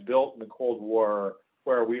very much built in the Cold War,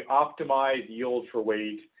 where we optimized yield for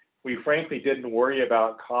weight. We frankly didn't worry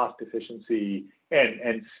about cost efficiency,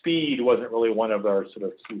 and speed wasn't really one of our sort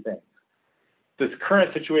of key things. This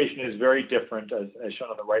current situation is very different, as shown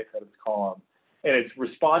on the right side of this column, and it's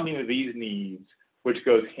responding to these needs, which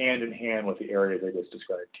goes hand in hand with the areas I just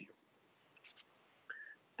described to you.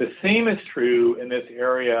 The same is true in this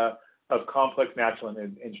area of complex natural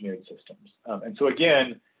and engineered systems. And so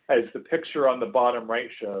again, as the picture on the bottom right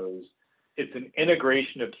shows, it's an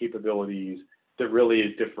integration of capabilities that really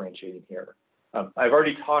is differentiating here. I've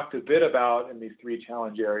already talked a bit about, in these three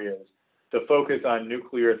challenge areas, the focus on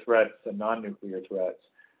nuclear threats and non-nuclear threats.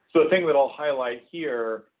 So the thing that I'll highlight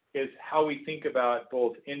here is how we think about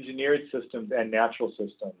both engineered systems and natural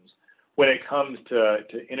systems when it comes to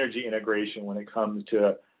energy integration, when it comes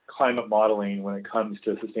to climate modeling, when it comes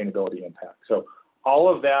to sustainability impact. So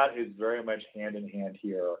all of that is very much hand in hand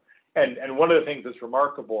here. And one of the things that's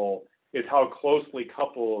remarkable is how closely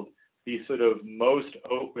coupled these sort of most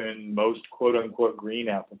open, most quote unquote green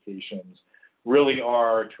applications really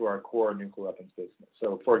are to our core nuclear weapons business.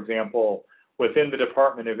 So for example, within the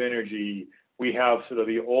Department of Energy, we have sort of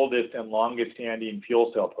the oldest and longest standing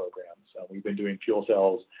fuel cell programs. We've been doing fuel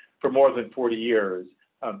cells for more than 40 years.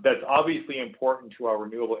 That's obviously important to our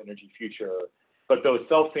renewable energy future, but those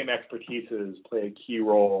self-same expertises play a key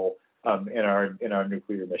role in our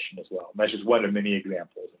nuclear mission as well. And that's just one of many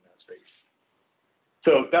examples in that space.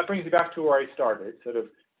 So that brings me back to where I started. Sort of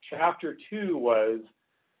chapter 2 was,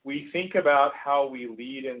 we think about how we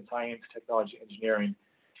lead in science, technology, engineering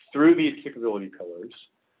through these capability pillars,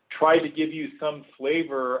 try to give you some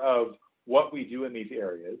flavor of what we do in these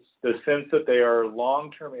areas, the sense that they are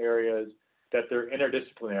long-term areas, that they're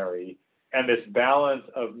interdisciplinary, and this balance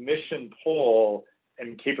of mission pull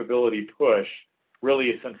and capability push really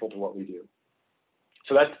is central to what we do.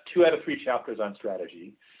 So that's 2 out of 3 chapters on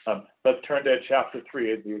strategy. Let's turn to chapter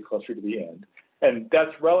 3 as we get closer to the end. And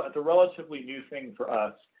that's a relatively new thing for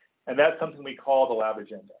us, and that's something we call the lab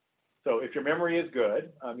agenda. So if your memory is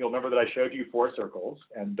good, you'll remember that I showed you 4 circles,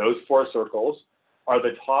 and those 4 circles are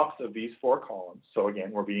the tops of these 4 columns. So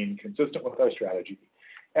again, we're being consistent with our strategy.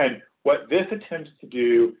 And what this attempts to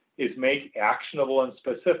do is make actionable and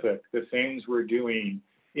specific the things we're doing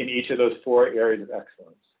in each of those 4 areas of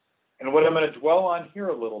excellence. And what I'm going to dwell on here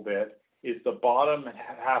a little bit is the bottom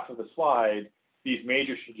half of the slide, these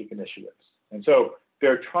major strategic initiatives. And so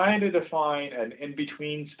they're trying to define an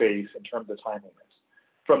in-between space in terms of time limits,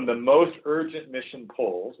 from the most urgent mission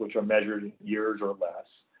pulls, which are measured in years or less,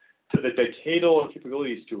 to the decadal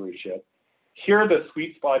capability stewardship. Here, the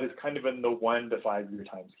sweet spot is kind of in the 1 to 5 year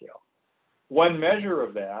time scale. One measure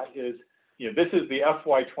of that is, this is the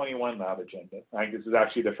FY21 lab agenda. I think this is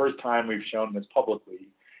actually the first time we've shown this publicly,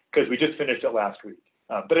 because we just finished it last week.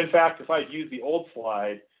 But in fact, if I'd used the old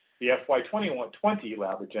slide, the FY20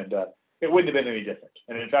 lab agenda, it wouldn't have been any different.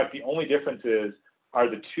 And in fact, the only differences are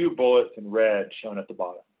the 2 bullets in red shown at the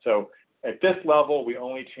bottom. So at this level, we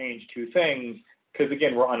only change 2 things, because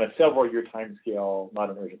again, we're on a several-year time scale, not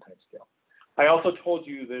an urgent time scale. I also told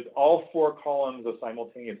you that all 4 columns of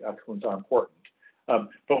simultaneous excellence are important.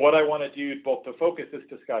 But what I want to do, both to focus this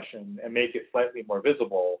discussion and make it slightly more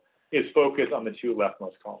visible, is focus on the 2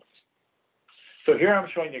 leftmost columns. So here I'm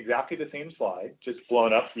showing you exactly the same slide, just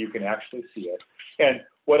blown up so you can actually see it. And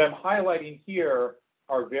what I'm highlighting here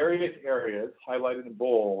are various areas, highlighted in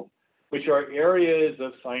bold, which are areas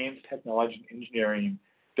of science, technology, and engineering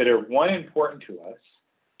that are, 1, important to us,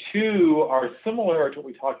 2, are similar to what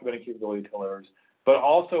we talked about in capability pillars, but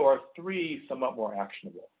also are 3, somewhat more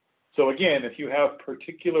actionable. So again, if you have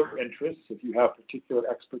particular interests, if you have particular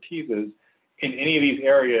expertises in any of these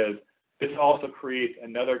areas, this also creates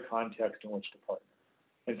another context in which to partner.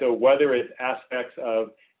 And so whether it's aspects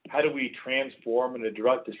of how do we transform in a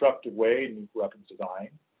disruptive way nuclear weapons design,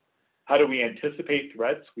 how do we anticipate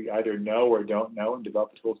threats we either know or don't know and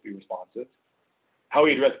develop the tools to be responsive, how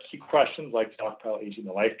we address key questions like stockpile aging in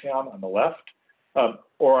a lifetime on the left,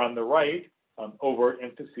 or on the right, overt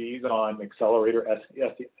emphases on accelerator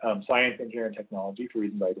science, engineering, and technology for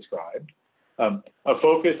reasons I described. A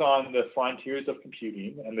focus on the frontiers of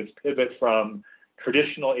computing and this pivot from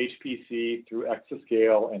traditional HPC through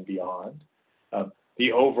exascale and beyond.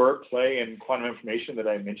 The overt play in quantum information that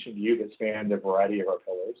I mentioned to you that spanned a variety of our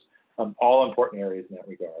pillars, all important areas in that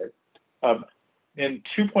regard. In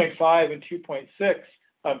 2.5 and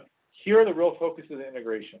 2.6, here are the real focuses of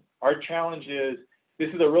integration. Our challenge is, this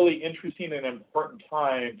is a really interesting and important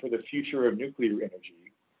time for the future of nuclear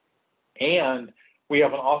energy. And we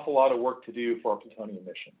have an awful lot of work to do for our plutonium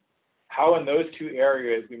mission. How in those 2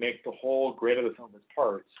 areas we make the whole greater than the sum of its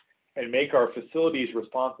parts and make our facilities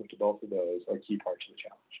responsive to both of those are key parts of the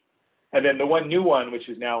challenge. And then the one new one, which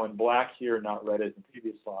is now in black here, not red as in the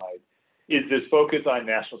previous slide, is this focus on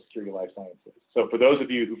national security life sciences. So for those of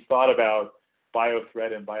you who've thought about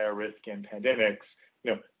biothreat and biorisk and pandemics,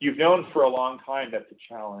 you've known for a long time that's a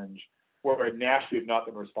challenge where nationally we've not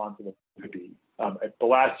been responsive as we could be. The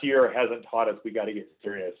last year hasn't taught us we got to get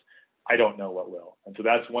serious. I don't know what will. And so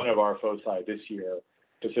that's one of our foci this year,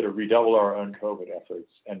 to sort of redouble our own COVID efforts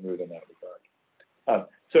and move in that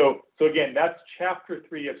So again, that's chapter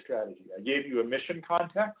 3 of strategy. I gave you a mission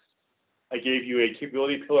context. I gave you a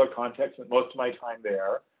capability pillar context, and most of my time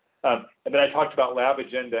there. And then I talked about lab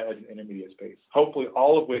agenda as an intermediate space, hopefully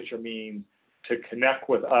all of which are means to connect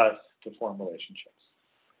with us to form relationships.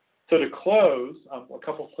 So to close, a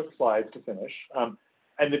couple quick slides to finish.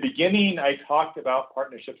 In the beginning, I talked about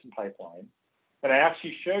partnerships and pipeline. And I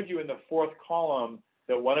actually showed you in the 4th column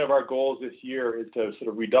that one of our goals this year is to sort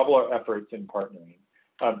of redouble our efforts in partnering.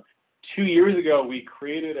 2 years ago, we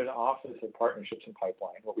created an office of partnerships and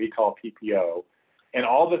pipeline, what we call PPO. And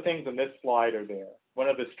all the things on this slide are there. One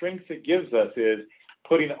of the strengths it gives us is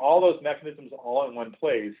putting all those mechanisms all in one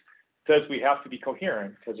place says we have to be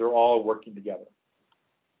coherent because they're all working together.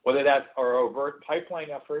 Whether that's our overt pipeline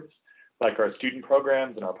efforts, like our student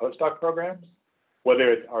programs and our postdoc programs,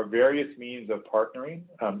 whether it's our various means of partnering,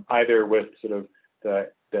 either with sort of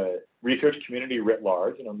the research community writ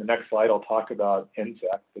large, and on the next slide, I'll talk about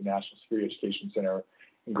NSEC, the National Security Education Center,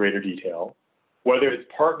 in greater detail, whether it's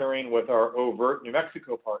partnering with our overt New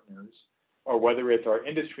Mexico partners, or whether it's our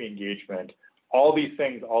industry engagement, all these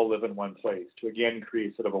things all live in one place to, again,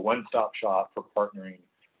 create sort of a one-stop shop for partnering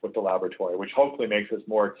with the laboratory, which hopefully makes us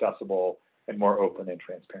more accessible and more open and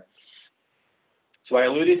transparent. So I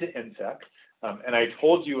alluded to NSEC, and I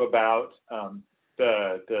told you about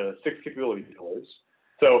the 6 capability pillars.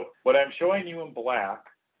 So what I'm showing you in black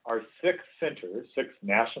are 6 centers, 6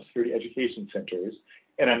 national security education centers,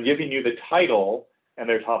 and I'm giving you the title and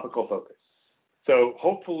their topical focus. So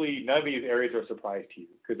hopefully none of these areas are a surprise to you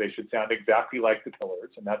because they should sound exactly like the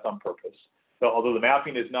pillars, and that's on purpose. So although the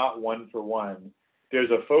mapping is not one for one,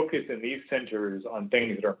 there's a focus in these centers on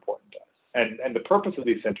things that are important to us. And the purpose of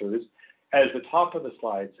these centers, as the top of the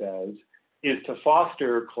slide says, is to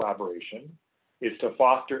foster collaboration, is to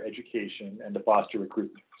foster education, and to foster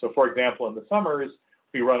recruitment. So for example, in the summers,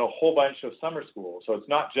 we run a whole bunch of summer schools. So it's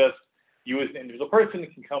not just you as an individual person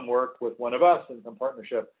can come work with one of us in some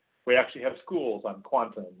partnership. We actually have schools on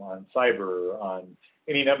quantum, on cyber, on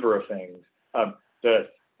any number of things. The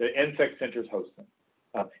NSEC centers host them.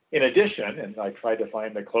 In addition, and I tried to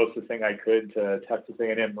find the closest thing I could to Texas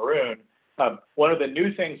A&M Maroon, one of the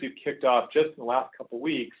new things we've kicked off just in the last couple of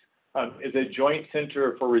weeks is a joint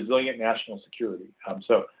center for resilient national security.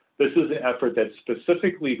 So this is an effort that's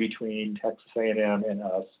specifically between Texas A&M and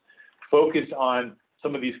us, focused on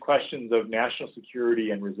some of these questions of national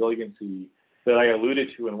security and resiliency that I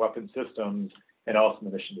alluded to in weapon systems and also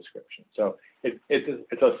in the mission description. So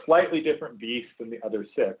it's a slightly different beast than the other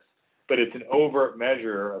 6, but it's an overt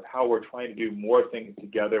measure of how we're trying to do more things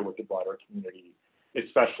together with the broader community,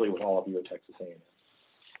 especially with all of you at Texas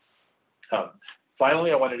A&M.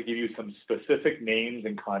 Finally, I wanted to give you some specific names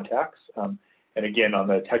and contacts. And again, on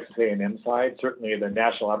the Texas A&M side, certainly the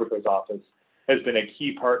National Laboratories Office has been a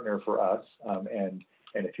key partner for us.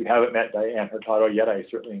 And if you haven't met Diane Hurtado yet, I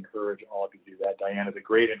certainly encourage all of you to do that. Diane is a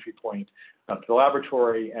great entry point to the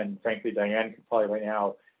laboratory. And frankly, Diane could probably right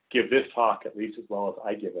now give this talk at least as well as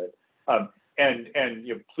I give it. And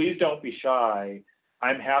you know, please don't be shy.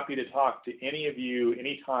 I'm happy to talk to any of you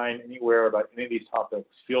anytime, anywhere about any of these topics.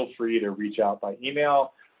 Feel free to reach out by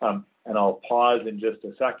email, and I'll pause in just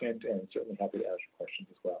a second and certainly happy to answer questions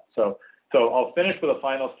as well. So I'll finish with a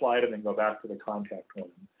final slide and then go back to the contact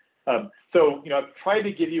one. So, you know, I've tried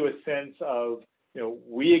to give you a sense of, you know,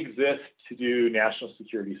 we exist to do national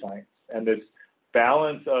security science, and this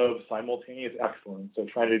balance of simultaneous excellence, so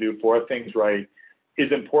trying to do 4 things right,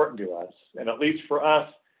 is important to us, and at least for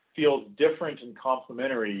us, feels different and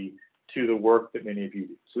complementary to the work that many of you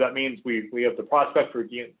do. So that means we have the prospect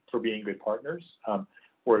for being good partners.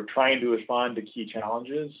 We're trying to respond to key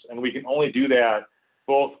challenges, and we can only do that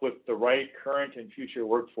both with the right current and future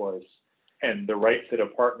workforce and the right set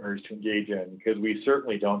of partners to engage in, because we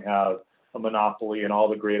certainly don't have a monopoly in all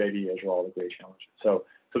the great ideas or all the great challenges. So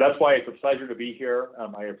that's why it's a pleasure to be here.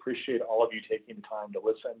 I appreciate all of you taking the time to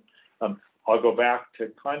listen. I'll go back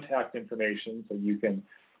to contact information so you can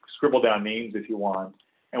scribble down names if you want.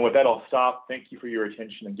 And with that, I'll stop. Thank you for your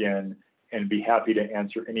attention again, and be happy to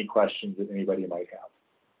answer any questions that anybody might have.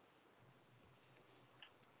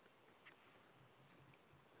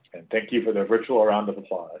 And thank you for the virtual round of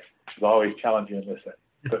applause. It's always challenging to listen,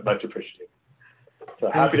 but much appreciated. So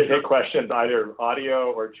happy to take questions, either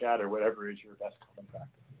audio or chat or whatever is your best common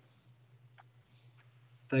practice.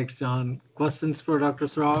 Thanks, John. Questions for Dr.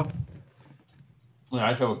 Sarrao? Yeah,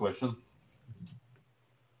 I have a question.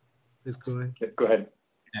 Please go ahead. Yeah, go ahead.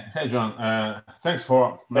 Hey, John. Thanks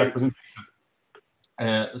for that presentation.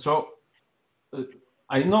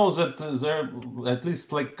 I know that there, at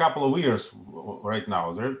least like a couple of years right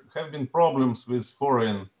now, there have been problems with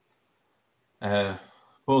foreign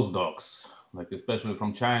postdocs like especially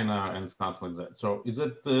from China and stuff like that. So is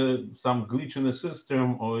it some glitch in the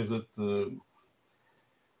system, or is it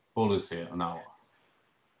policy now?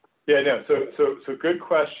 Yeah, no. So good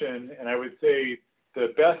question. And I would say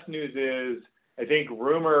the best news is I think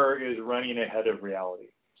rumor is running ahead of reality.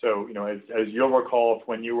 So, as you'll recall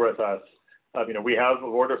when you were with us, we have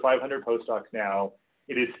over 500 postdocs now.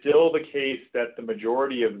 It is still the case that the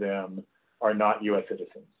majority of them are not U.S.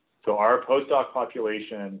 citizens. So our postdoc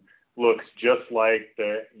population looks just like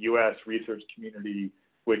the U.S. research community,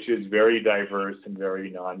 which is very diverse and very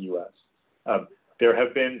non-U.S. There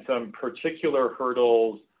have been some particular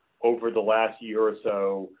hurdles over the last year or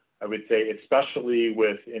so, I would say, especially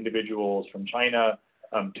with individuals from China,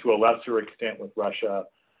 to a lesser extent with Russia.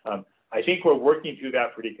 I think we're working through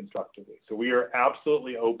that pretty constructively. So we are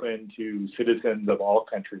absolutely open to citizens of all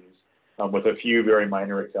countries, with a few very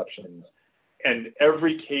minor exceptions. And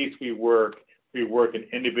every case we work an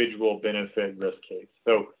individual benefit risk case.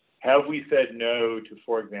 So have we said no to,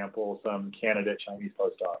 for example, some candidate Chinese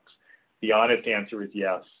postdocs? The honest answer is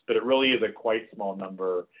yes, but it really is a quite small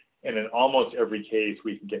number. And in almost every case,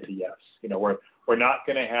 we can get to yes. We're not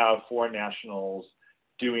going to have foreign nationals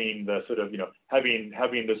doing the sort of, having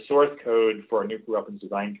the source code for a nuclear weapons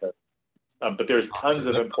design code. But there's tons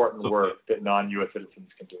of important work that non-U.S.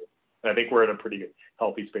 citizens can do. And I think we're in a pretty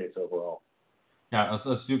healthy space overall. Yeah,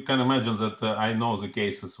 as you can imagine that I know the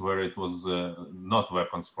cases where it was not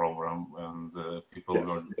weapons program and people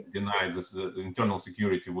were denied this, internal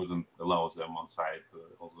security wouldn't allow them on site,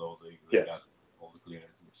 although they got all the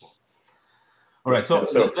clearance before. All right, so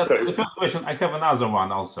that's the first question. I have another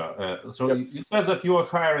one also. You said that you are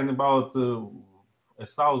hiring about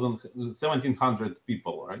 1,700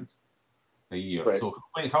 people, right? A year. Right. So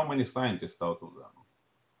how many scientists out of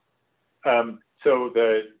them? So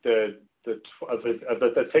let's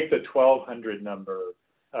take the 1,200 number.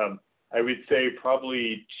 I would say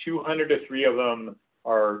probably 200 to 300 of them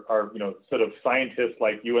are sort of scientists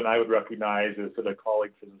like you and I would recognize as sort of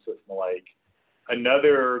colleague physicists and the like.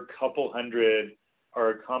 Another couple hundred are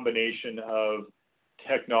a combination of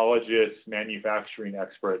technologists, manufacturing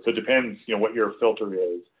experts. So it depends, what your filter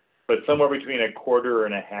is, but somewhere between a quarter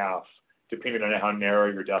and a half, depending on how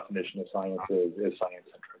narrow your definition of science is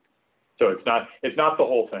science-centric. So it's not the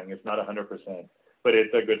whole thing. It's not 100%, but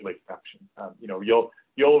it's a goodly fraction.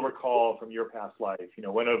 You'll recall from your past life,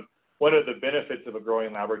 one of the benefits of a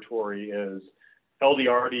growing laboratory is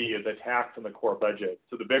LDRD is a tax on the core budget.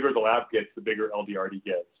 So the bigger the lab gets, the bigger LDRD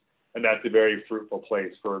gets. And that's a very fruitful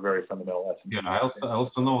place for a very fundamental S&P. Yeah, I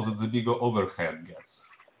also know that the bigger overhead gets,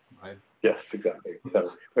 right? Yes, exactly.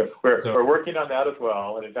 So we're working on that as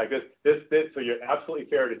well. And in fact, so you're absolutely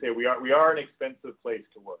fair to say we are an expensive place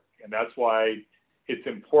to work. And that's why it's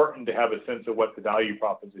important to have a sense of what the value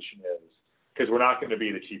proposition is, because we're not going to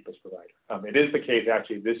be the cheapest provider. It is the case,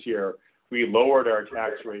 actually, this year, we lowered our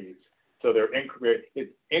tax rates. So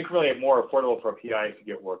it's incrementally more affordable for PIs to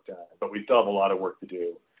get work done, but we still have a lot of work to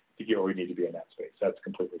do to get where we need to be in that space. That's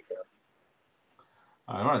completely fair.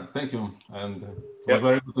 All right, thank you. And it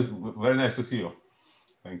was very nice to see you.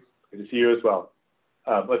 Thanks. Good to see you as well.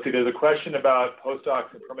 Let's see, there's a question about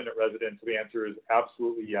postdocs and permanent residents. The answer is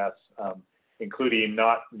absolutely yes, including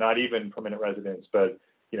not even permanent residents, but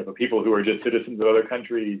but people who are just citizens of other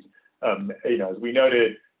countries. As we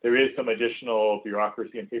noted, there is some additional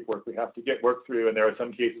bureaucracy and paperwork we have to work through, and there are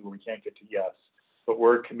some cases where we can't get to yes. But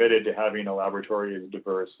we're committed to having a laboratory as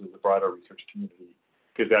diverse as the broader research community,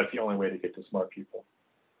 because that's the only way to get to smart people.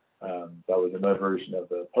 That was another version of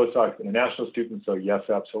the postdocs and international students, so yes,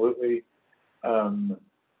 absolutely. So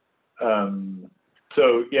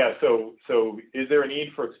is there a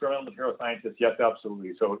need for experimental material scientists? Yes,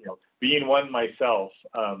 absolutely. So, being one myself,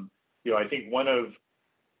 I think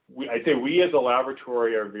I'd say we as a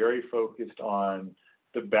laboratory are very focused on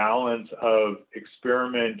the balance of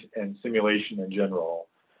experiment and simulation in general,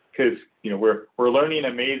 because we're learning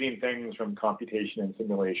amazing things from computation and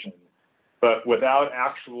simulation, but without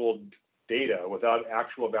actual data, without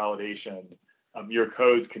actual validation, your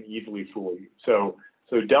codes can easily fool you. So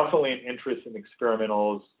definitely an interest in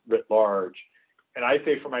experimentals writ large. And I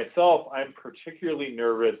say for myself, I'm particularly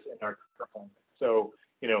nervous in our current. So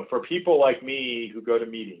for people like me who go to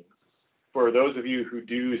meetings, for those of you who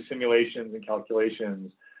do simulations and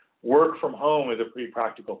calculations, work from home is a pretty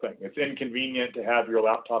practical thing. It's inconvenient to have your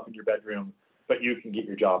laptop in your bedroom, but you can get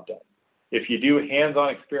your job done. If you do hands-on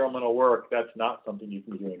experimental work, that's not something you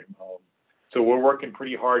can be doing from home. So we're working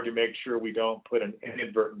pretty hard to make sure we don't put an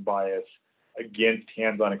inadvertent bias against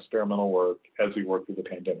hands-on experimental work as we work through the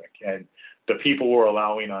pandemic. And the people we're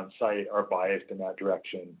allowing on site are biased in that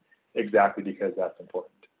direction exactly because that's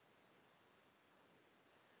important.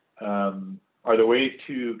 Are there ways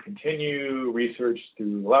to continue research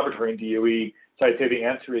through the laboratory in DOE? So I'd say the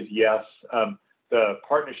answer is yes. The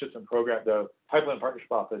partnerships and program, the Pipeline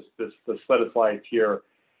Partnership Office, the set of slides here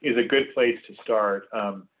is a good place to start.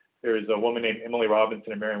 There's a woman named Emily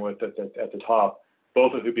Robinson and Marion Wood at the top,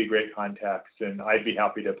 both of whom would be great contacts, and I'd be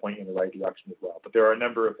happy to point you in the right direction as well. But there are a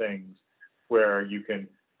number of things where you can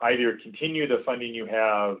either continue the funding you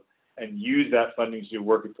have and use that funding to do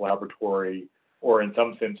work at the laboratory, or in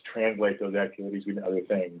some sense translate those activities into other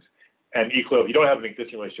things. And equally, if you don't have an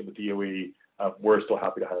existing relationship with DOE, we're still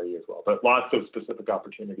happy to hire you as well. But lots of specific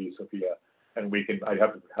opportunities, Sophia, and I'd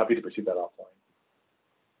be happy to pursue that offline.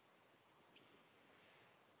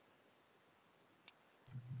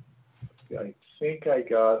 I think I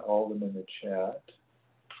got all of them in the chat.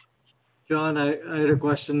 John, I had a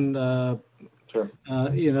question. Sure.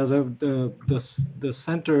 You know, the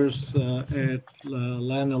centers at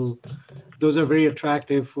LANL, those are very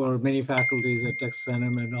attractive for many faculties at Texas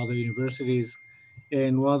A&M and other universities.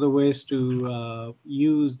 And one of the ways to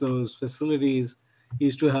use those facilities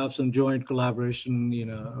is to have some joint collaboration, you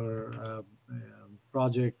know, or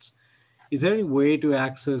projects. Is there any way to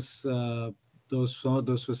access some of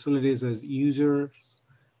those facilities as users?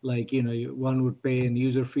 Like, you know, one would pay an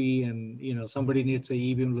user fee, and, you know, somebody needs a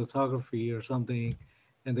e-beam lithography or something,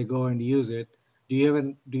 and they go and use it. Do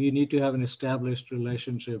you need to have an established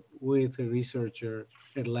relationship with a researcher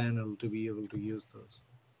at LANL to be able to use those?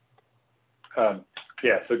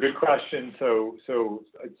 Yeah, so good question. So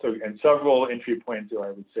and several entry points there, I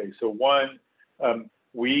would say. So one,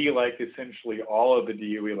 we, like essentially all of the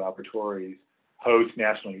DOE laboratories, host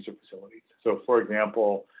national user facilities. So for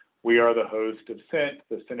example, we are the host of CINT,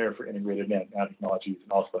 the Center for Integrated Nanotechnologies,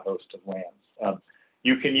 and also the host of LANS.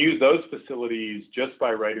 You can use those facilities just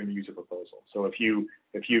by writing the user proposal. So if you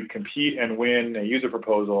compete and win a user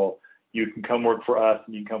proposal, you can come work for us,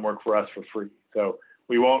 and you can come work for us for free. So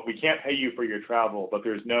we can't pay you for your travel, but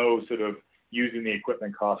there's no sort of using the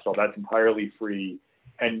equipment cost. All that's entirely free.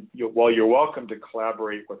 And while you're welcome to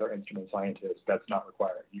collaborate with our instrument scientists, that's not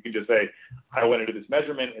required. You can just say, I want to do this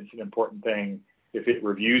measurement. It's an important thing. If it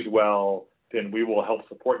reviews well, then we will help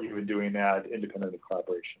support you in doing that independent of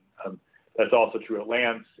collaboration. That's also true at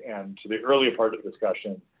LANS, and to the earlier part of the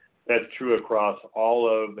discussion, that's true across all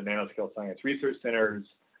of the nanoscale science research centers,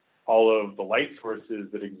 all of the light sources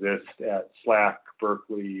that exist at SLAC,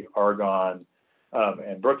 Berkeley, Argonne,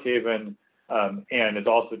 and Brookhaven, and it's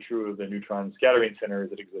also true of the neutron scattering centers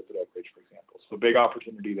that exist at Oak Ridge, for example. So big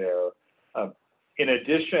opportunity there. In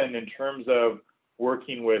addition, in terms of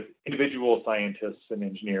working with individual scientists and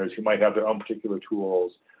engineers who might have their own particular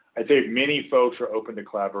tools, I'd say many folks are open to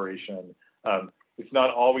collaboration. It's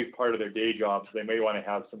not always part of their day job, so they may want to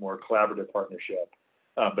have some more collaborative partnership,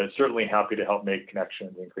 but certainly happy to help make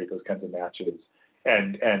connections and create those kinds of matches.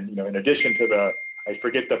 And you know, in addition to I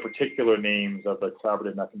forget the particular names of the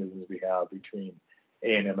collaborative mechanisms we have between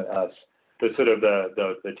A&M and us, the sort of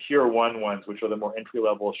the tier one ones, which are the more entry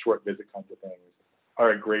level, short visit kinds of things,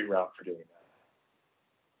 are a great route for doing that.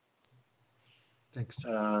 Thanks.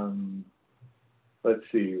 Let's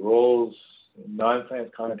see, roles,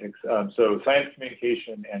 non-science context. So science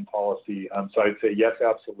communication and policy. So I'd say yes,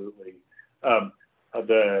 absolutely. I'll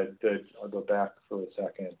go back for a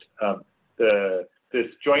second. This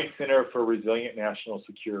Joint Center for Resilient National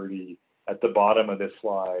Security at the bottom of this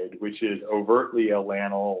slide, which is overtly a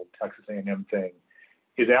LANL Texas A&M thing,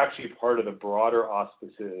 is actually part of the broader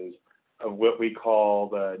auspices of what we call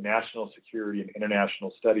the National Security and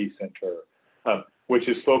International Studies Center, which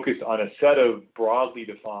is focused on a set of broadly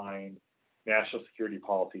defined national security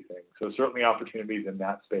policy things. So certainly opportunities in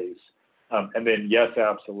that space. And then yes,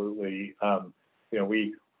 absolutely.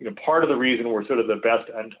 Part of the reason we're sort of the best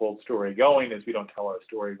untold story going is we don't tell our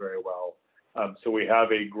story very well. So we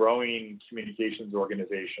have a growing communications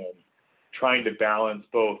organization trying to balance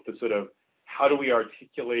both the sort of how do we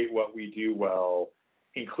articulate what we do well,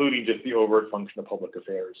 including just the overt function of public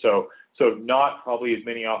affairs. So not probably as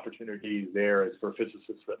many opportunities there as for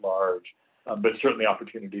physicists at large, but certainly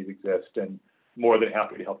opportunities exist, and more than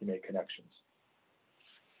happy to help you make connections.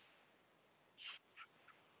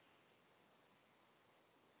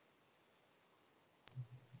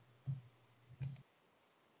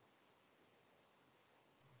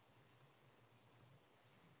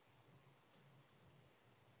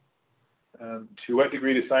 To what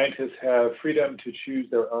degree do scientists have freedom to choose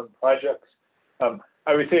their own projects?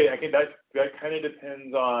 I would say, I think that kind of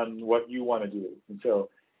depends on what you want to do. And so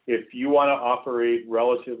if you want to operate,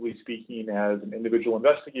 relatively speaking, as an individual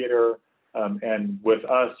investigator, and with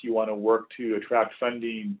us, you want to work to attract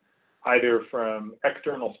funding either from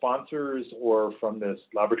external sponsors or from this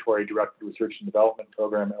Laboratory Directed Research and Development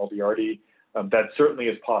Program, LDRD. That certainly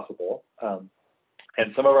is possible.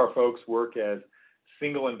 And some of our folks work as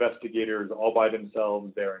single investigators all by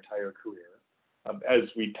themselves their entire career. As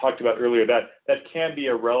we talked about earlier, that can be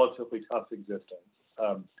a relatively tough existence.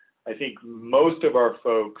 I think most of our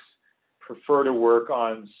folks prefer to work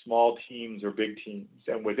on small teams or big teams.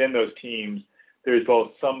 And within those teams, there's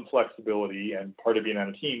both some flexibility, and part of being on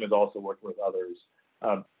a team is also working with others.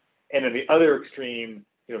 And in the other extreme,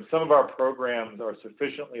 some of our programs are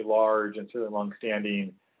sufficiently large and certainly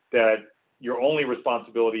longstanding that your only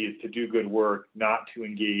responsibility is to do good work, not to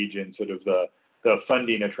engage in sort of the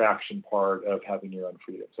funding attraction part of having your own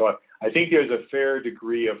freedom. So I think there's a fair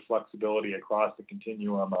degree of flexibility across the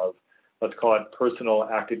continuum of, let's call it personal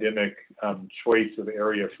academic choice of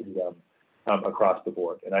area freedom across the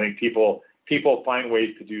board. And I think people find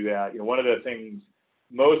ways to do that. One of the things,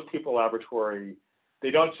 most people laboratory, they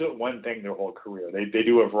don't do one thing their whole career. They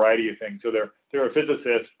do a variety of things. So they're a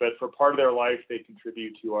physicist, but for part of their life, they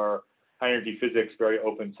contribute to our high energy physics, very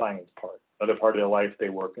open science part. Another part of their life, they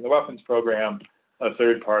work in the weapons program. A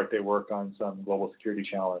third part, they work on some global security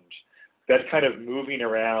challenge. That kind of moving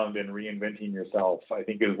around and reinventing yourself, I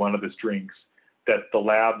think, is one of the strengths that the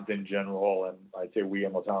labs in general, and I'd say we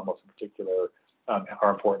in Los Alamos in particular,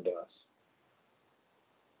 are important to us.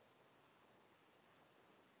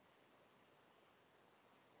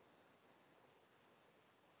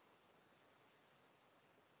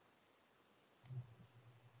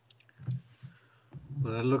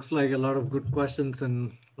 Well, it looks like a lot of good questions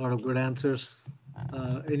and a lot of good answers.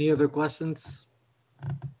 Any other questions?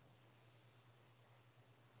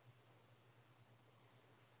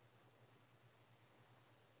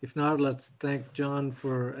 If not, let's thank John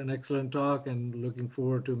for an excellent talk and looking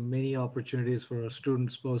forward to many opportunities for our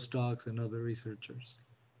students, postdocs, and other researchers.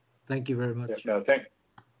 Thank you very much. Yeah,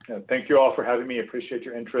 thank you all for having me. Appreciate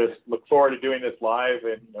your interest. Look forward to doing this live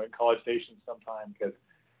and in College Station sometime, because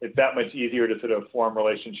it's that much easier to sort of form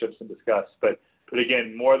relationships and discuss. But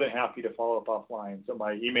again, more than happy to follow up offline. So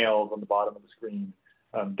my email is on the bottom of the screen.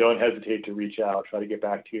 Don't hesitate to reach out, try to get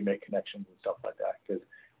back to you, make connections and stuff like that, because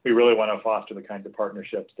we really want to foster the kinds of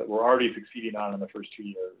partnerships that we're already succeeding on in the first 2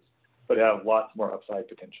 years, but have lots more upside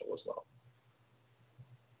potential as well.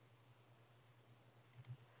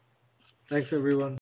 Thanks, everyone.